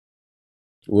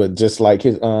 What, just like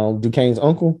his Duquesne's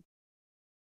uncle?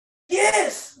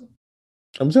 Yes.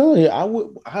 I'm telling you, I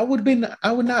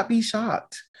would not be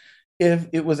shocked if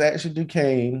it was actually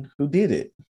Duquesne who did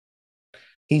it.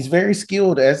 He's very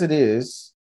skilled as it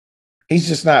is.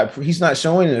 He's not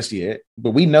showing us yet,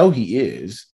 but we know he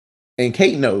is. And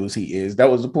Kate knows he is. That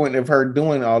was the point of her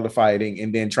doing all the fighting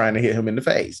and then trying to hit him in the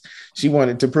face. She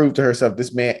wanted to prove to herself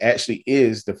this man actually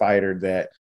is the fighter that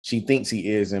she thinks he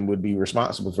is and would be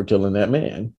responsible for killing that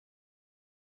man.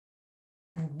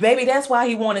 Baby, that's why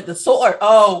he wanted the sword.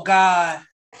 Oh, God.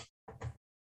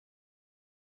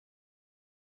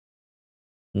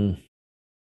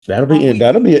 That'll be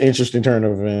an interesting turn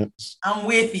of events. I'm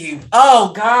with you.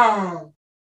 Oh, God.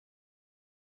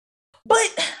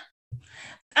 But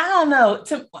I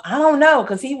don't know,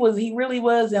 because he really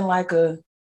was in like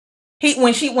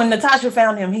when Natasha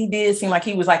found him, he did seem like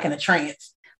he was like in a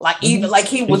trance, like even like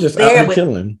he was just there, but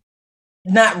killing.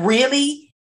 Not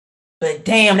really. But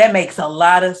damn, that makes a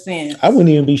lot of sense. I wouldn't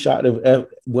even be shocked if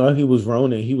while he was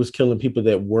Ronin, he was killing people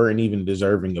that weren't even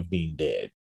deserving of being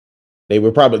dead. They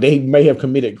may have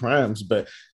committed crimes, but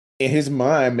in his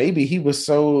mind, maybe he was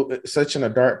such in a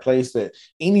dark place that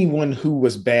anyone who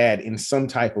was bad in some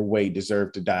type of way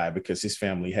deserved to die because his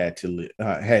family had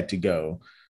to go.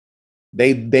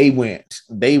 They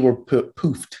were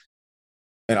poofed,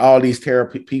 and all these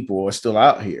terrible people are still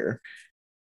out here.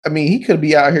 I mean, he could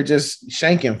be out here just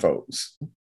shanking folks.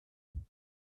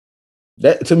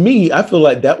 That, to me, I feel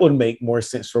like that would make more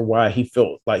sense for why he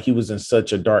felt like he was in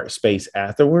such a dark space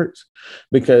afterwards,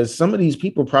 because some of these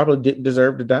people probably didn't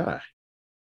deserve to die.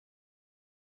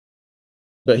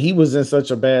 But he was in such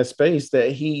a bad space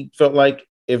that he felt like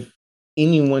if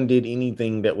anyone did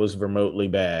anything that was remotely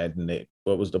bad, and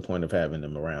what was the point of having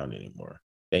them around anymore?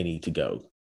 They need to go.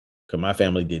 Because my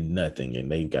family did nothing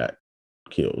and they got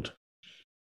killed.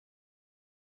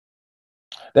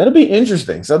 That'll be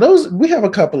interesting. So we have a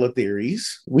couple of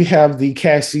theories. We have the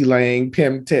Cassie Lang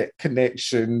Pym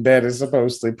connection that is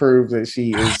supposed to prove that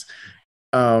she is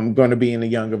going to be in the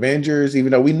Young Avengers,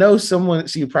 even though we know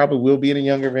she probably will be in the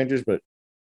Young Avengers, but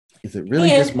is it really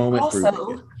this moment?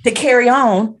 Also, to carry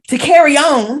on,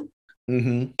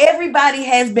 everybody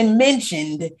has been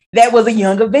mentioned that was a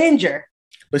Young Avenger.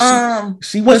 But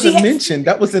she wasn't mentioned.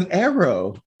 That was an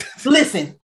Arrow.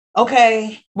 Listen,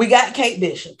 okay, we got Kate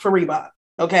Bishop for Reebok.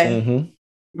 Okay,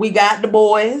 we got the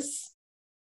boys.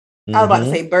 I was about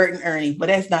to say Bert and Ernie, but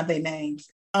that's not their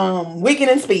names. Wicked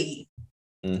and Speed.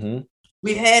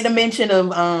 We had the mention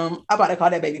of I'm about to call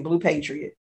that baby Blue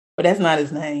Patriot, but that's not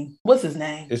his name. What's his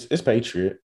name? It's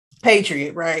Patriot.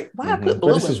 Patriot, right? Why I put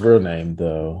Blue? But it's his real name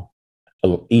though.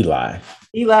 Eli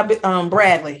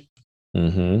Bradley.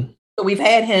 So we've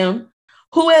had him.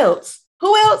 Who else?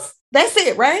 That's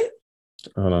it, right?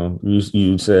 Hold on.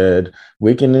 You said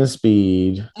Wicked and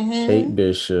Speed, Kate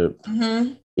Bishop,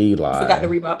 Eli. I forgot the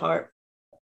Reebok part.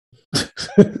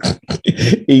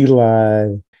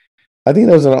 Eli. I think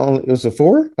those are it was the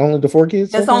four? Only the four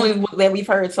kids? That's only that we've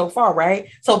heard so far, right?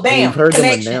 So bam. We've heard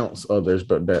them announce others,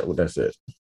 but that's it.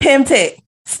 Pimtech,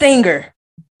 Stinger,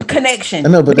 Connection. I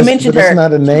know, but that's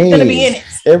not a name. She's gonna be in it.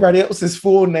 Everybody else's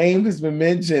full name has been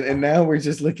mentioned, and now we're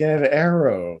just looking at an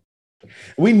Arrow.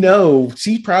 We know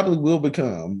she probably will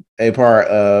become a part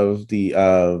of the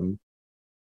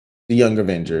Young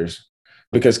Avengers,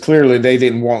 because clearly they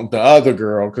didn't want the other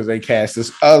girl because they cast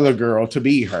this other girl to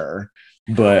be her.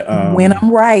 But when I'm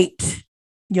right,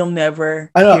 you'll never.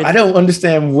 I don't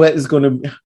understand what is going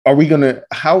to. Are we going to?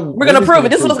 How we're going to prove it?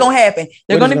 This is what's going to happen.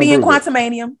 They're going to be in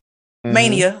Quantumania,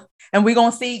 Mania, and we're going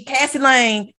to see Cassie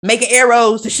Lang making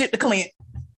arrows to ship to Clint.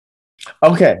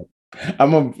 Okay.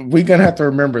 We're gonna have to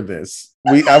remember this.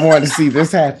 I want to see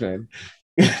this happen.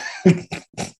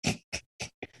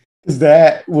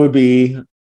 That would be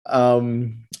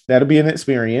that'll be an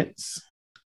experience.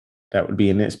 That would be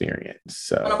an experience.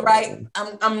 So I'm right.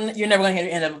 You're never gonna hear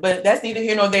the end of it, but that's neither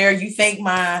here nor there. You think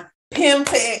my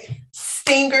Pimtech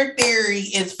Stinger theory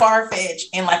is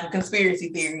far-fetched and like a conspiracy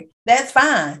theory. That's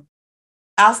fine.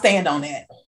 I'll stand on that.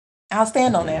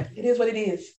 It is what it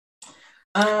is.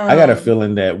 I got a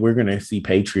feeling that we're going to see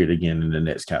Patriot again in the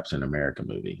next Captain America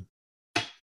movie.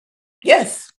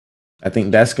 Yes. I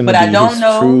think that's going to be his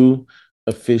true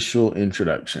official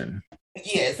introduction.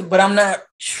 Yes, but I'm not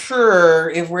sure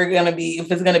if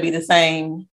it's going to be the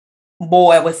same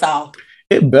boy with Saul.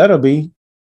 It better be.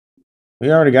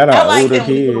 We already got our older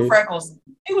kid. With freckles.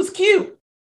 He was cute.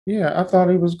 Yeah, I thought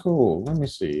he was cool. Let me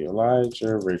see.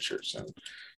 Elijah Richardson.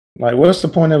 Like, what's the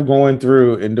point of going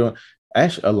through and doing...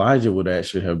 Actually, Elijah would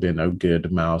actually have been a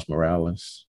good Miles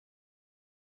Morales.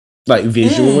 Like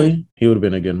visually, he would have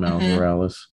been a good Miles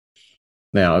Morales.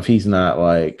 Now, if he's not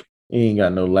like, he ain't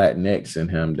got no Latinx in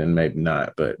him, then maybe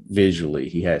not. But visually,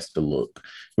 he has to look.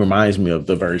 Reminds me of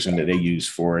the version that they used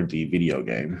for the video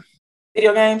game.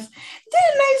 Video games?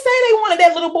 Didn't they say they wanted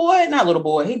that little boy? Not little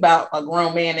boy. He about a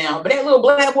grown man now. But that little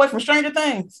black boy from Stranger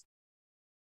Things.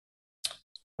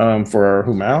 For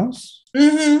who, Miles?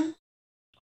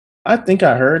 I think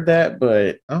I heard that,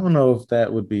 but I don't know if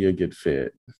that would be a good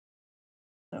fit.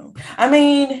 I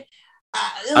mean,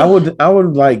 I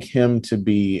would like him to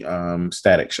be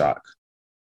Static Shock.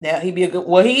 Yeah, he'd be a good.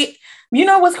 Well, you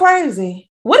know what's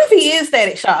crazy? What if he is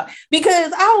Static Shock?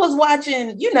 Because I was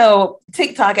watching,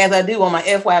 TikTok as I do on my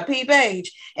FYP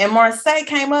page, and Marseille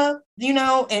came up,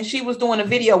 and she was doing a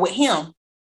video with him,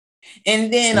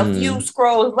 and then a few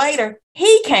scrolls later,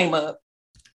 he came up,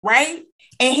 right?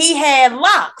 And he had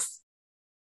locks,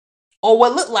 or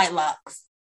what looked like locks.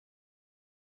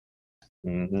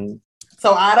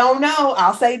 So I don't know.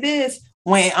 I'll say this: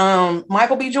 when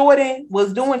Michael B. Jordan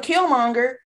was doing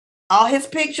Killmonger, all his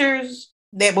pictures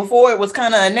that before it was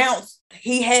kind of announced,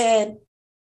 he had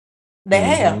the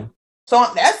hair. So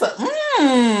that's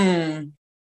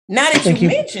Now that you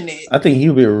mention it. I think he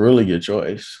would be a really good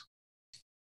choice.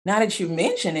 Now that you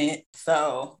mention it.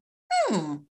 So,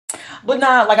 But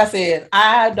nah, like I said,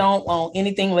 I don't want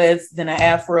anything less than an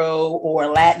Afro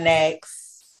Latinx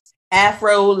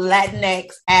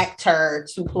actor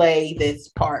to play this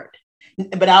part.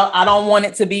 But I don't want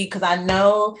it to be, because I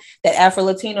know that Afro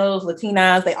Latinos,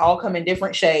 Latinas, they all come in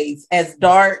different shades, as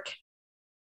dark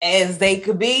as they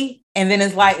could be, and then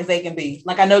as light as they can be.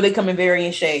 Like, I know they come in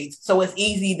varying shades. So it's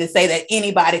easy to say that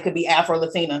anybody could be Afro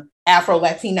Latina, Afro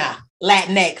Latina,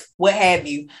 Latinx, what have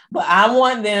you. But I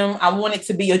want it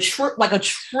to be a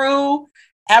true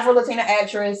Afro Latina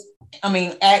actor,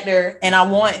 and I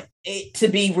want it to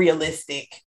be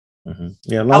realistic. Mm-hmm.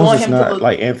 Yeah, as long as it's not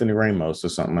like Anthony Ramos or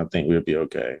something, I think we'll be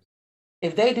okay.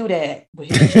 If they do that,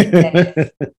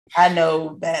 I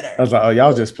know better. I was like, oh,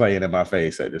 y'all just playing in my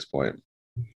face at this point.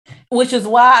 Which is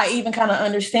why I even kind of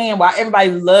understand why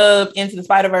everybody loved Into the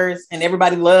Spider-Verse and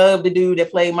everybody loved the dude that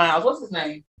played Miles. What's his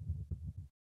name?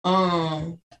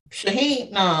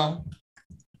 Shaheen? No.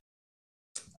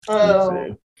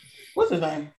 What's his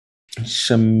name?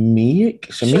 Shamik.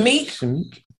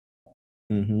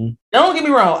 Mm-hmm. Don't get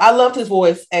me wrong. I loved his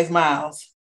voice as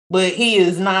Miles, but he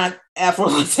is not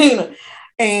Afro-Latina.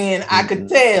 And I could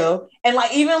tell. And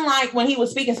even when he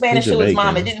was speaking Spanish to his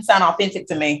mom, it didn't sound authentic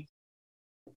to me.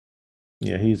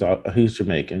 Yeah, he's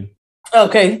Jamaican.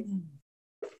 Okay.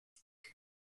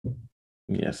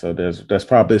 Yeah, so that's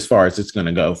probably as far as it's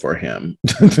gonna go for him.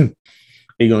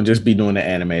 He's gonna just be doing the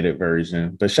animated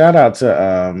version. But shout out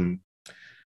to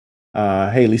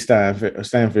Haley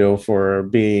Steinfeld for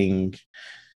being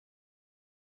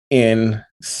in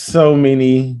so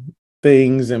many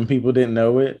things and people didn't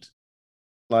know it.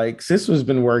 Like, sis has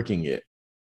been working it.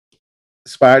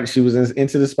 She was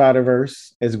Into the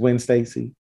Spider-Verse as Gwen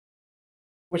Stacy,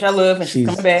 which I love, and she's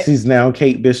coming back. She's now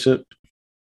Kate Bishop.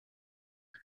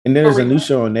 And there's a new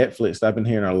show on Netflix I've been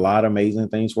hearing a lot of amazing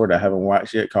things for that I haven't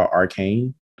watched yet, called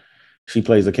Arcane. She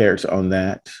plays a character on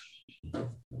that.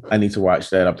 I need to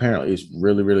watch that. Apparently, it's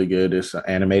really, really good. It's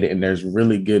animated, and there's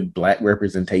really good Black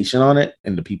representation on it.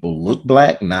 And the people look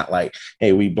Black, not like,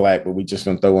 hey, we Black, but we just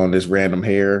gonna throw on this random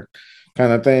hair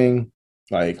kind of thing.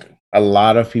 Like, a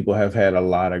lot of people have had a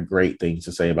lot of great things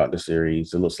to say about the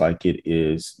series. It looks like it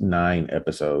is 9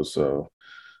 episodes. So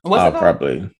what's it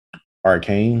probably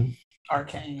Arcane.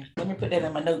 Arcane. Let me put that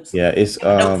in my notes. Yeah, it's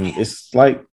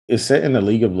set in the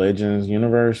League of Legends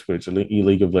universe, which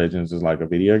League of Legends is like a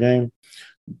video game.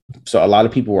 So a lot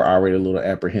of people were already a little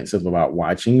apprehensive about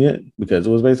watching it because it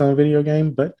was based on a video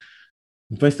game. But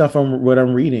based off on what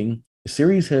I'm reading, the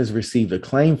series has received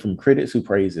acclaim from critics who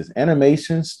praise its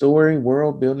animation, story,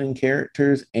 world building,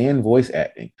 characters, and voice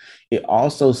acting. It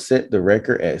also set the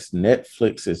record as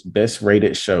Netflix's best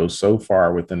rated show so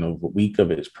far within a week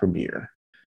of its premiere.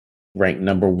 Ranked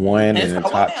number 1 in the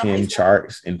top 10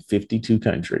 charts in 52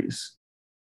 countries.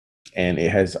 And it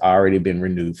has already been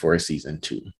renewed for a season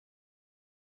 2.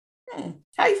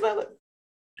 How you spell it?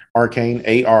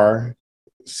 Arcane, Arcane.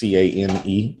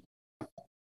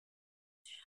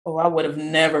 Oh, I would have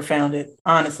never found it,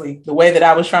 honestly. The way that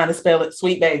I was trying to spell it,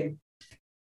 sweet baby.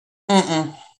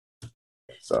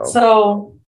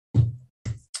 So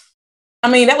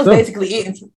that was basically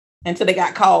it until they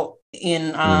got caught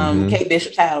in Kate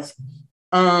Bishop's house.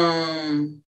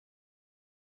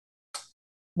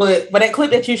 But that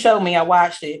clip that you showed me, I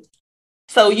watched it.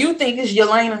 So you think it's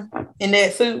Yelena in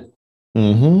that suit? I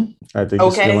think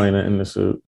it's Yelena in the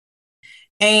suit.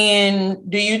 And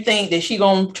do you think that she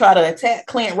gonna try to attack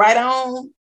Clint right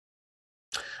on?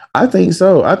 I think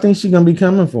so. I think she's gonna be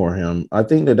coming for him. I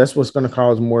think that's what's gonna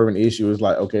cause more of an issue. Is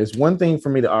like, okay, it's one thing for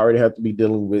me to already have to be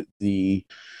dealing with the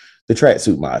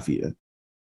tracksuit mafia.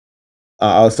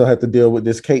 I also have to deal with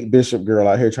this Kate Bishop girl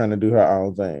out here trying to do her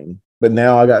own thing. But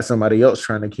now I got somebody else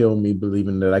trying to kill me,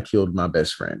 believing that I killed my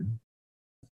best friend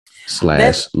 /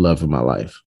 love of my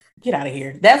life. Get out of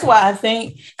here. That's why I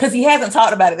think, because he hasn't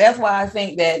talked about it, that's why I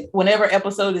think that whenever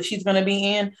episode that she's going to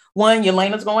be in, one,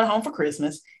 Yelena's going home for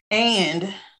Christmas,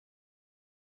 and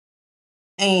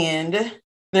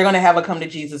they're going to have a come to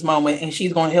Jesus moment, and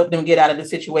she's going to help them get out of the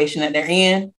situation that they're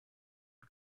in.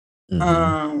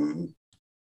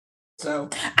 So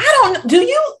I don't know. Do you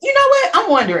know what? I'm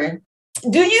wondering,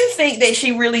 do you think that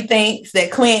she really thinks that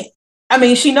Clint,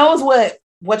 she knows what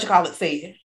you call it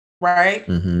said, right?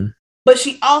 But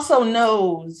she also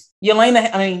knows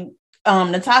Yelena,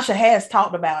 Natasha has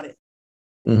talked about it.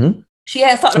 She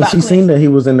has talked about it. She's seen that he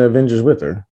was in the Avengers with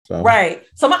her. So. Right.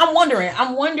 So I'm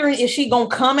wondering, is she going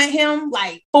to come at him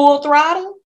like full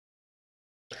throttle?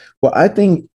 Well, I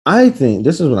think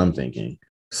this is what I'm thinking.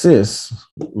 Sis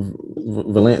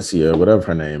Valencia, whatever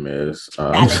her name is,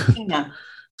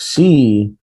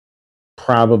 she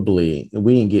probably,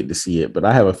 we didn't get to see it, but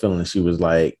I have a feeling she was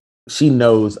like, she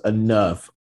knows enough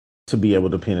to be able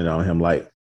to pin it on him. Like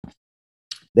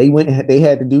they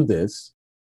had to do this.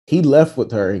 He left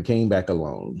with her and came back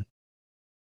alone.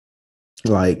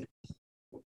 Like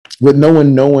with no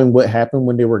one knowing what happened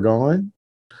when they were gone,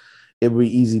 it would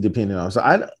be easy to pin it on. So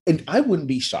I wouldn't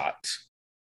be shocked,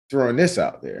 throwing this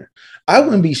out there. I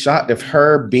wouldn't be shocked if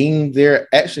her being there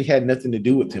actually had nothing to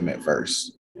do with him at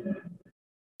first.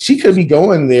 She could be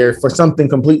going there for something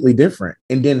completely different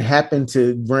and then happen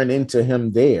to run into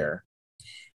him there.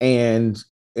 And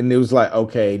it was like,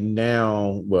 okay,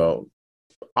 now, well,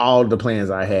 all the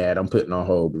plans I had, I'm putting on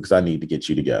hold because I need to get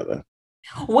you together.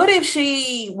 What if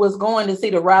she was going to see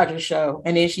the Rogers show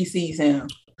and then she sees him?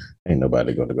 Ain't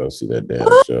nobody going to go see that damn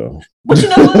show. But you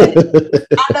know what?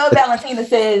 I know Valentina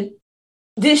said,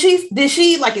 did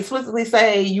she like explicitly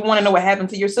say, you want to know what happened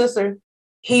to your sister?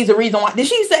 He's the reason why. Did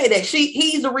she say that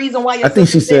he's the reason why? I think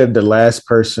she said the last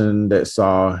person that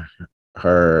saw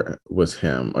her was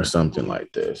him or something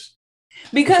like this.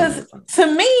 Because to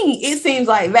me, it seems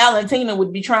like Valentina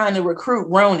would be trying to recruit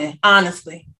Ronan,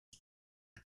 honestly.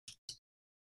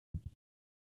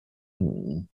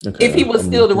 Okay, if he was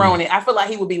still the Ronan, I feel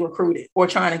like he would be recruited or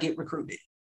trying to get recruited.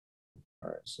 All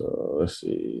right, so let's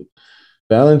see.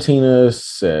 Valentina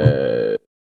said,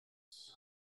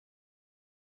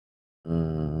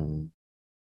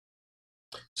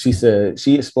 she said,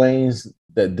 she explains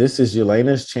that this is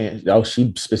Yelena's chance. Oh,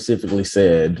 she specifically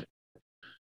said,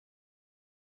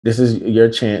 this is your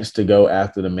chance to go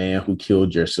after the man who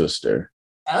killed your sister.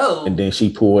 Oh. And then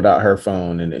she pulled out her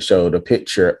phone and it showed a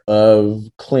picture of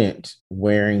Clint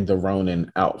wearing the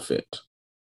Ronin outfit.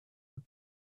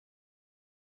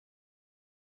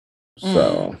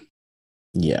 So,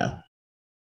 yeah.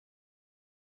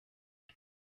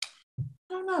 I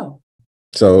don't know.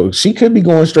 So she could be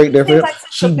going straight there for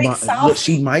him. Like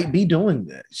she might be doing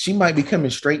that. She might be coming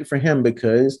straight for him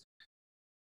because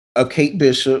of Kate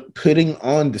Bishop putting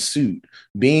on the suit,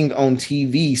 being on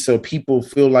TV, so people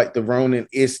feel like the Ronin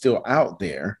is still out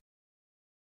there.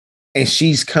 And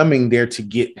she's coming there to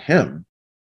get him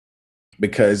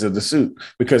because of the suit.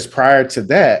 Because prior to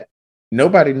that,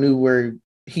 nobody knew where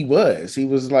he was. He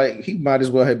was like, he might as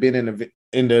well have been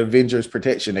in the Avengers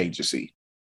Protection Agency.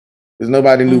 Because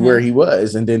nobody knew where he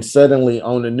was. And then suddenly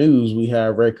on the news, we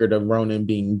have a record of Ronan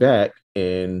being back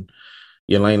and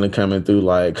Yelena coming through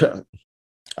like,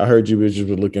 I heard you bitches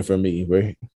were looking for me.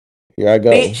 Right? Here I go.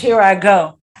 Bitch, here I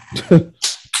go.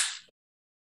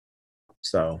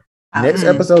 So next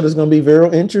episode is going to be very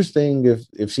interesting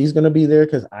if she's going to be there,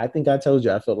 because I think I told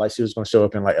you I felt like she was going to show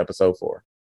up in like episode 4.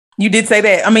 You did say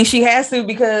that. I mean, she has to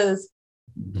because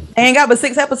they ain't got but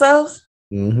 6 episodes.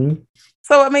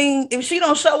 So, I mean, if she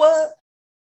don't show up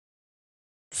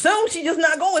soon, she just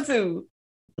not going to.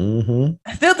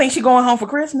 I still think she going home for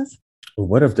Christmas.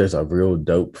 What if there's a real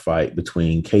dope fight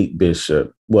between Kate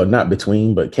Bishop? Well, not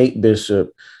between, but Kate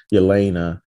Bishop,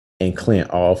 Yelena, and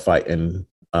Clint all fighting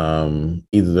either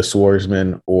the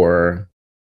Swordsman or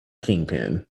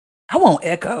Kingpin. I want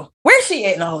Echo. Where's she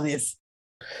at in all of this?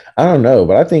 I don't know,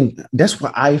 but I think that's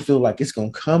why I feel like it's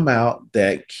going to come out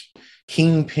that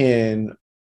Kingpin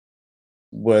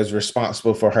was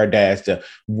responsible for her dad's death.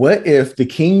 What if the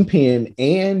Kingpin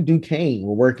and Duquesne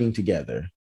were working together?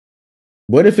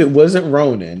 What if it wasn't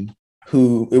Ronan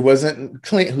it wasn't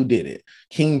Clint who did it?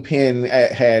 Kingpin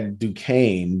had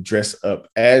Duquesne dress up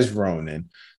as Ronan,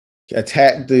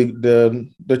 attack the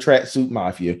tracksuit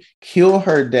mafia, kill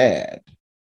her dad.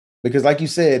 Because like you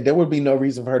said, there would be no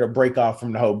reason for her to break off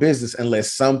from the whole business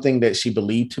unless something that she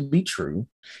believed to be true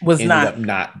ended up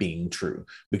not being true.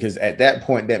 Because at that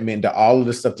point, that meant that all of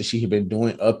the stuff that she had been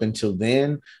doing up until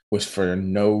then was for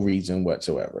no reason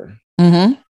whatsoever.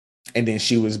 And then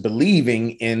she was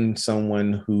believing in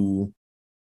someone who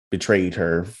betrayed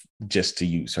her just to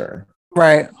use her.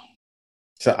 Right.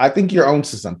 So I think you're on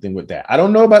to something with that. I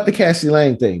don't know about the Cassie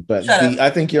Lang thing, but I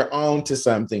think you're on to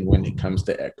something when it comes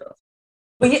to Echo.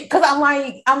 But because I'm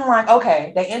like,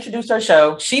 okay, they introduced her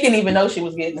show. She didn't even know she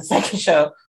was getting the second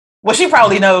show. Well, she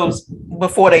probably knows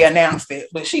before they announced it,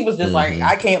 but she was just like,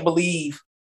 I can't believe.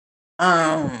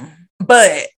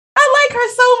 But I like her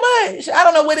so much. I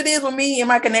don't know what it is with me and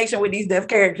my connection with these deaf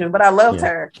characters, but I loved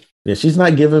her. Yeah, she's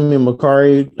not giving me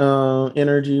Makari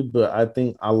energy, but I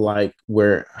think I like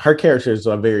where her character is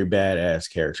a very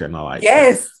badass character, and I like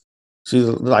yes. That.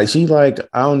 She's like,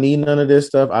 I don't need none of this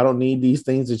stuff. I don't need these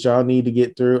things that y'all need to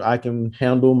get through. I can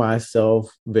handle myself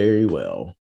very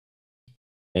well.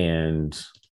 And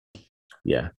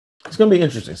yeah, it's gonna be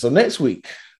interesting. So next week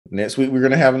we're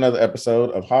gonna have another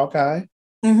episode of Hawkeye.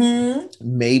 Mm-hmm.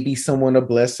 Maybe someone will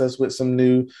bless us with some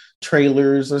new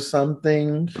trailers or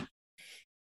something.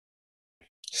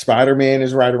 Spider-Man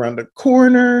is right around the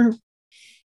corner.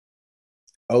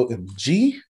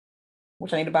 OMG.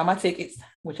 Which I need to buy my tickets,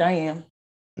 which I am.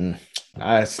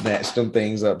 I snatched them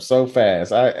things up so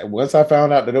fast. Once I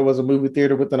found out that there was a movie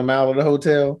theater within a mile of the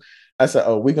hotel, I said,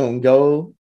 "Oh, we're gonna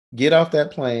go get off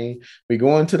that plane. We're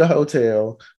going to the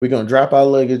hotel. We're gonna drop our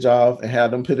luggage off and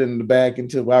have them put it in the bag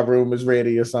until our room is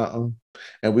ready or something.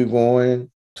 And we're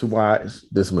going to watch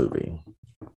this movie."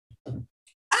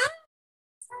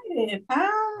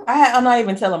 I'm not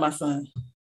even telling my son.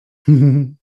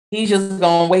 He's just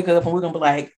gonna wake up and we're gonna be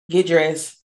like, get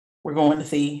dressed. We're going to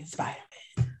see Spider-Man.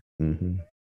 Mm-hmm.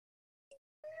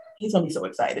 He's gonna be so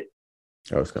excited.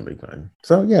 Oh, it's gonna be fun.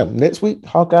 So yeah, next week,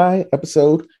 Hawkeye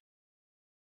episode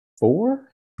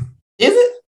 4. Is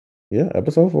it? Yeah,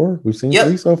 episode 4. We've seen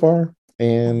 3 so far,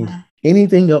 and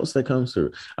anything else that comes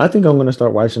through. I think I'm gonna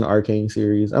start watching the Arcane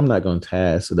series. I'm not gonna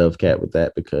task Dove Cat with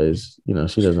that because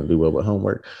she doesn't do well with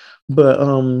homework. But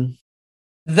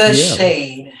the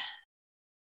shade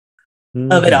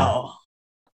of it all.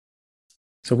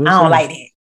 So I don't like it.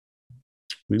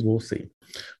 We will see.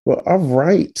 Well, all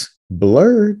right,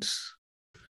 Blurds.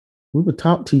 We will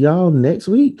talk to y'all next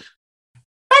week.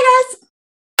 Bye,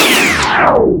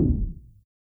 guys.